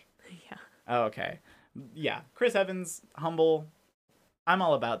research? Yeah. Oh, okay. Yeah, Chris Evans, humble. I'm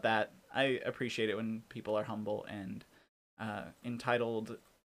all about that. I appreciate it when people are humble, and entitled,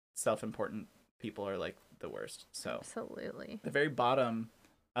 self-important people are like the worst. So Absolutely. the very bottom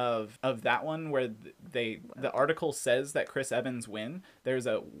of that one where the article says that Chris Evans win, there's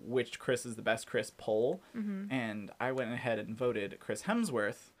a which Chris is the best Chris poll, and I went ahead and voted Chris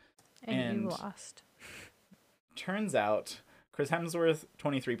Hemsworth, And you lost. turns out Chris Hemsworth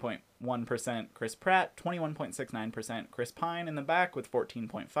 23.1%, Chris Pratt 21.69%, Chris Pine in the back with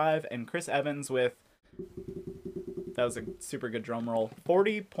 14.5%, and Chris Evans with, that was a super good drum roll,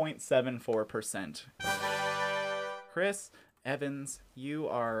 40.74%. Chris Evans, you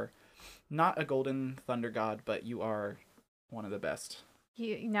are not a golden thunder god, but you are one of the best.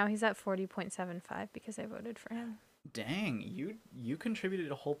 Now he's at 40.75 because I voted for him. Dang, you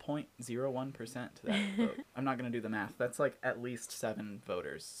contributed a whole 0.01% to that vote. I'm not going to do the math. That's like at least 7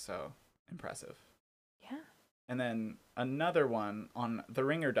 voters, so impressive. Yeah. And then another one on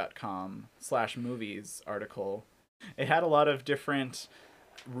theringer.com/movies article. It had a lot of different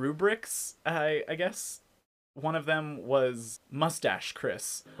rubrics, I guess. One of them was Mustache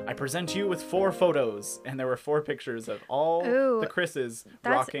Chris. I present you with 4 photos, and there were 4 pictures of all the Chris's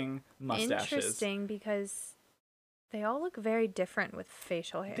that's rocking mustaches. Interesting because they all look very different with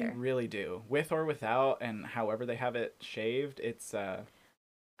facial They hair. really do. With or without, and however they have it shaved, it's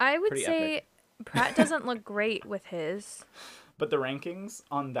I would Pretty say epic. Pratt doesn't look great with his. But the rankings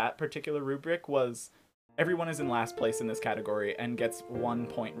on that particular rubric was everyone is in last place in this category and gets 1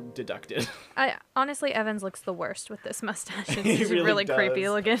 point deducted. Honestly, Evans looks the worst with this mustache. It's He just really really creepy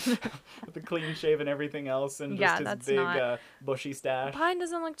does. looking. With the clean shave and everything else, and Yeah, just his that's big not- bushy stash. Pine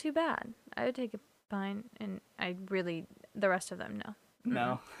doesn't look too bad. I would take a Pine, and the rest of them, no.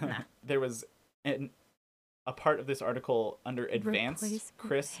 No. Nah. There was a part of this article under advanced Replacement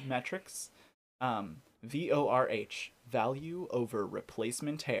Chris metrics. VORH, value over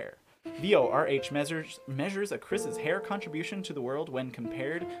replacement hair. VORH measures a Chris's hair contribution to the world when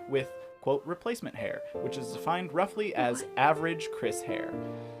compared with, quote, replacement hair, which is defined roughly as average Chris hair.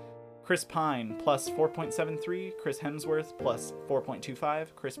 Chris Pine plus 4.73, Chris Hemsworth plus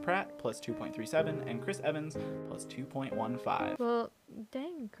 4.25, Chris Pratt plus 2.37, and Chris Evans plus 2.15. Well,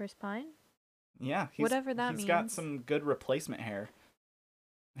 dang, Chris Pine. Yeah, Whatever that he's got means. some good replacement hair.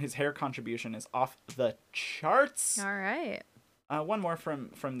 His hair contribution is off the charts. All right. One more from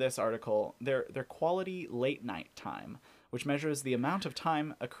this article. Their quality late night time, which measures the amount of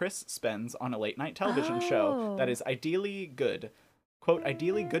time a Chris spends on a late night television show that Oh. is ideally good. Quote,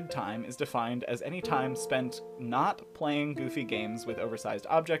 ideally good time is defined as any time spent not playing goofy games with oversized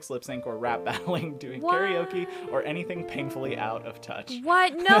objects, lip sync, or rap battling, doing karaoke, or anything painfully out of touch.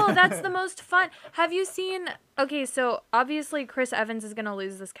 What? No, that's the most fun. Have you seen... Okay, so obviously Chris Evans is going to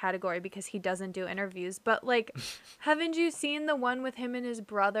lose this category because he doesn't do interviews. But, like, haven't you seen the one with him and his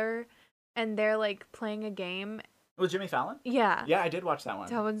brother and they're, like, playing a game? With Jimmy Fallon? Yeah. Yeah, I did watch that one.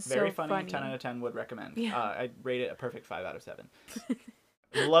 That one's Very so funny, 10 funny. out of 10 would recommend. Yeah. I rate it a perfect 5 out of 7.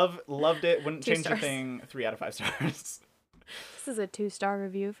 Loved it. Wouldn't 2 change stars. a thing. 3 out of 5 stars. This is a 2-star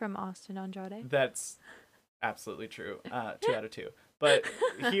review from Austin Andrade. That's absolutely true. 2 out of 2. But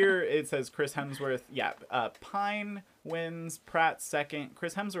here it says Chris Hemsworth. Yeah, Pine wins. Pratt second.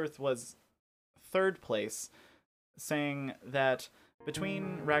 Chris Hemsworth was third place, saying that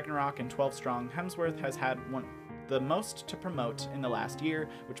between Ragnarok and 12 Strong, Hemsworth has had the most to promote in the last year,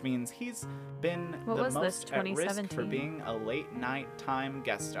 which means he's been What the was this, most at risk for 2017? being a late night time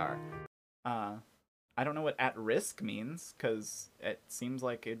guest star. I don't know what at risk means, because it seems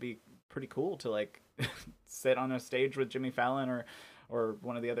like it'd be pretty cool to like sit on a stage with Jimmy Fallon or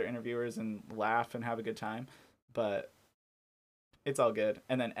one of the other interviewers and laugh and have a good time, but it's all good.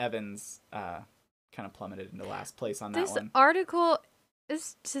 And then Evans kind of plummeted into last place on that This one. article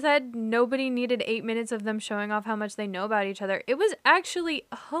said nobody needed 8 minutes of them showing off how much they know about each other. It was actually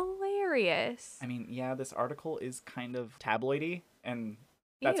hilarious. I mean, yeah, this article is kind of tabloidy, and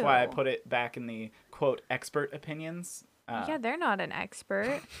that's why I Ew. put it back in the quote expert opinions. Yeah, they're not an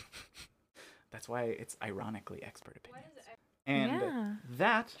expert. That's why it's ironically expert opinions. And Yeah.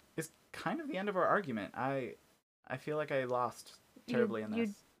 that is kind of the end of our argument. I feel like I lost terribly in this.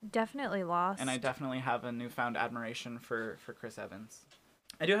 You definitely lost. And I definitely have a newfound admiration for Chris Evans.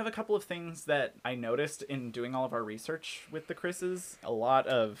 I do have a couple of things that I noticed in doing all of our research with the Chris's. A lot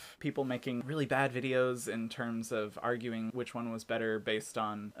of people making really bad videos in terms of arguing which one was better based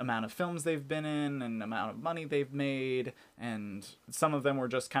on amount of films they've been in and amount of money they've made. And some of them were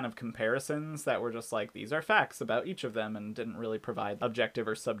just kind of comparisons that were just like, these are facts about each of them, and didn't really provide objective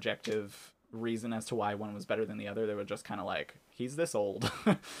or subjective reason as to why one was better than the other. They were just kind of like, he's this old.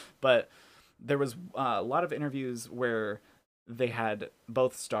 But there was a lot of interviews where they had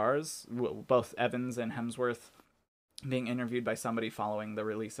both stars, both Evans and Hemsworth, being interviewed by somebody following the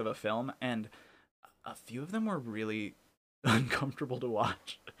release of a film, and a few of them were really uncomfortable to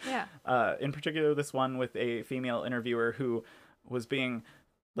watch. Yeah. In particular, this one with a female interviewer who was being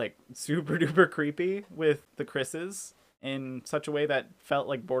like super duper creepy with the Chris's in such a way that felt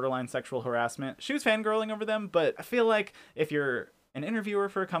like borderline sexual harassment. She was fangirling over them, but I feel like if you're an interviewer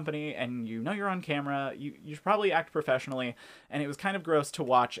for a company and you know you're on camera, you should probably act professionally. And it was kind of gross to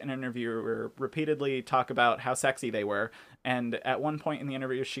watch an interviewer repeatedly talk about how sexy they were. And at one point in the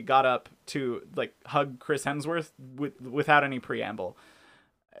interview, she got up to like hug Chris Hemsworth without any preamble.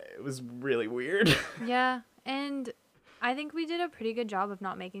 It was really weird. Yeah, and I think we did a pretty good job of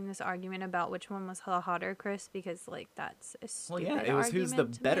not making this argument about which one was the hotter Chris, because like that's a stupid Well, yeah, it was who's the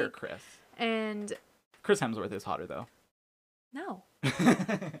argument to better make. Chris. And Chris Hemsworth is hotter though. no,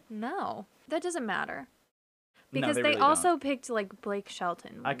 no, that doesn't matter. No, Because they they really also picked like Blake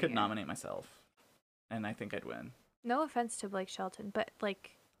Shelton. I one could year. nominate myself, and I think I'd win. No offense to Blake Shelton, but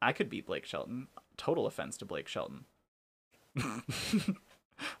like I could beat Blake Shelton. Total offense to Blake Shelton.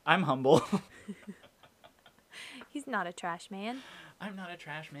 I'm humble. he's not a trash man. I'm not a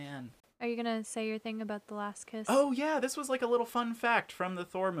trash man. Are you gonna say your thing about The Last Kiss? Oh yeah, this was like a little fun fact from the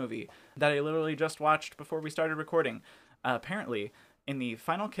Thor movie that I literally just watched before we started recording. Apparently, in the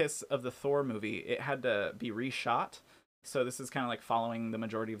final kiss of the Thor movie, it had to be reshot. So this is kind of like following the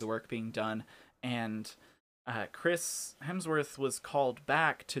majority of the work being done. And Chris Hemsworth was called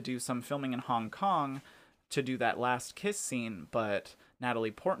back to do some filming in Hong Kong to do that last kiss scene, but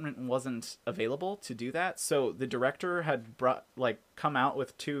Natalie Portman wasn't available to do that. So the director had come out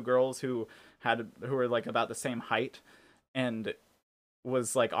with two girls who were like about the same height, and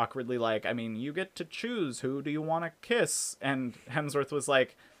was like awkwardly like, I mean, you get to choose, who do you want to kiss? And Hemsworth was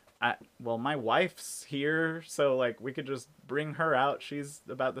like, well, my wife's here, so like we could just bring her out, she's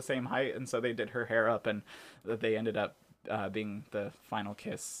about the same height. And so they did her hair up, and they ended up being the final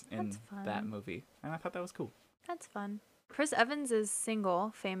kiss in that movie, and I thought that was cool. That's fun. Chris Evans is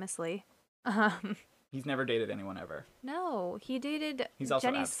single, famously. He's never dated anyone ever. No, he dated He's also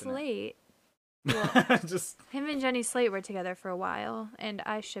Jenny abstinent. Slate. Well, Just him and Jenny Slate were together for a while, and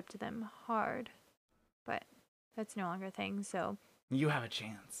I shipped them hard. But that's no longer a thing, so... You have a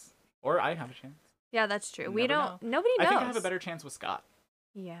chance. Or I have a chance. Yeah, that's true. You We never don't... know. Nobody knows. I think I have a better chance with Scott.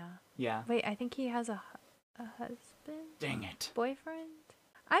 Yeah. Yeah. Wait, I think he has a husband? Dang it. Boyfriend?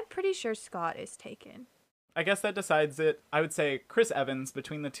 I'm pretty sure Scott is taken. I guess that decides it. I would say Chris Evans,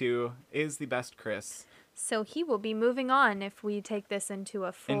 between the two, is the best Chris. So he will be moving on if we take this into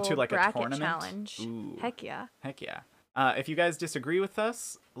a full Like a bracket tournament? challenge. Ooh. Heck yeah. Heck yeah. If you guys disagree with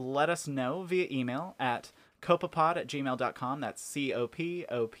us, let us know via email at copapod@gmail.com. That's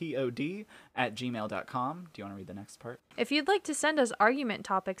COPOPOD@gmail.com. Do you want to read the next part? If you'd like to send us argument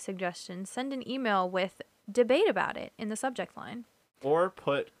topic suggestions, send an email with debate about it in the subject line. Or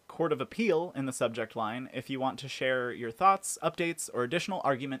put Court of Appeal in the subject line if you want to share your thoughts, updates, or additional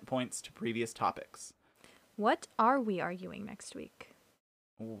argument points to previous topics. What are we arguing next week?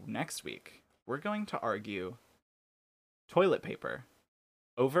 Ooh, next week, we're going to argue toilet paper.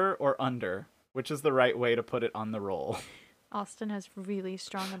 Over or under, which is the right way to put it on the roll. Austin has really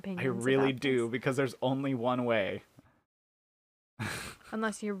strong opinions. I really about do, this. because there's only one way.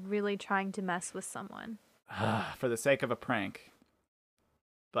 Unless you're really trying to mess with someone. For the sake of a prank.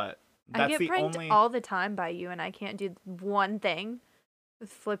 But that's I get the pranked only... all the time by you, and I can't do one thing.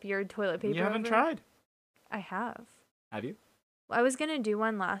 Flip your toilet paper You haven't over. tried. I have. Have you? I was going to do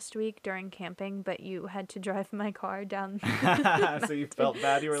one last week during camping, but you had to drive my car down. So you felt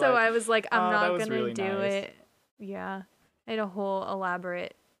bad? You were so like... I was like, I'm "Oh, that not was going to really do nice." it. Yeah. I had a whole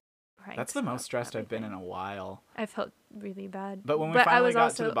elaborate prank. That's the most about stressed I've been in everything. a while. I felt really bad. But when we I finally was got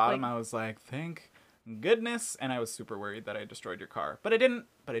also, to the bottom, like, I was like, thank goodness. And I was super worried that I destroyed your car. But I didn't.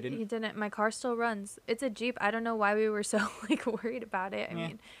 You didn't. My car still runs. It's a Jeep. I don't know why we were so like worried about it. I Yeah.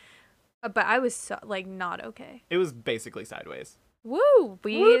 mean, but I was so, like not okay. It was basically sideways. Woo!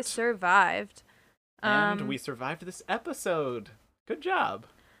 We Woot! survived. And we survived this episode. Good job.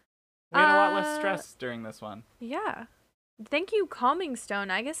 We had a lot less stress during this one. Yeah. Thank you, Calming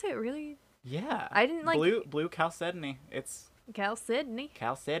Stone. I guess it really. Yeah. I didn't like Blue Chalcedony. It's Cal Sydney.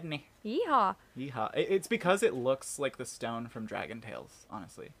 Chalcedony. Yeehaw. Yeehaw. It's because it looks like the stone from Dragon Tales,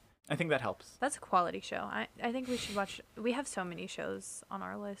 honestly. I think that helps. That's a quality show. I think we should watch. We have so many shows on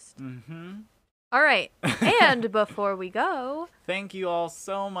our list. Mm-hmm. All right. And before we go, Thank you all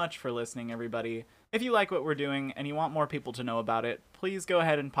so much for listening, everybody. If you like what we're doing and you want more people to know about it, please go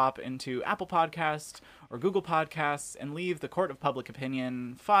ahead and pop into Apple Podcasts or Google Podcasts and leave the Court of Public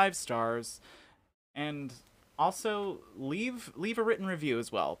Opinion 5 stars. And also leave a written review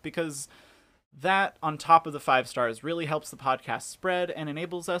as well, because that, on top of the 5 stars, really helps the podcast spread and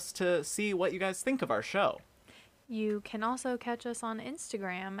enables us to see what you guys think of our show. you can also catch us on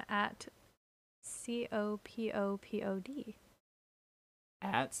Instagram at COPOPOD.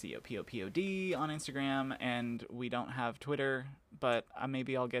 At COPOPOD on Instagram, and we don't have Twitter, but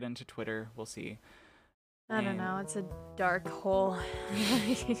maybe I'll get into Twitter. We'll see. I don't know. It's a dark hole.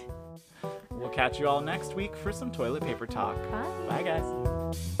 We'll catch you all next week for some toilet paper talk. Bye. Bye,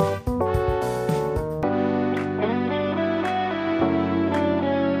 guys.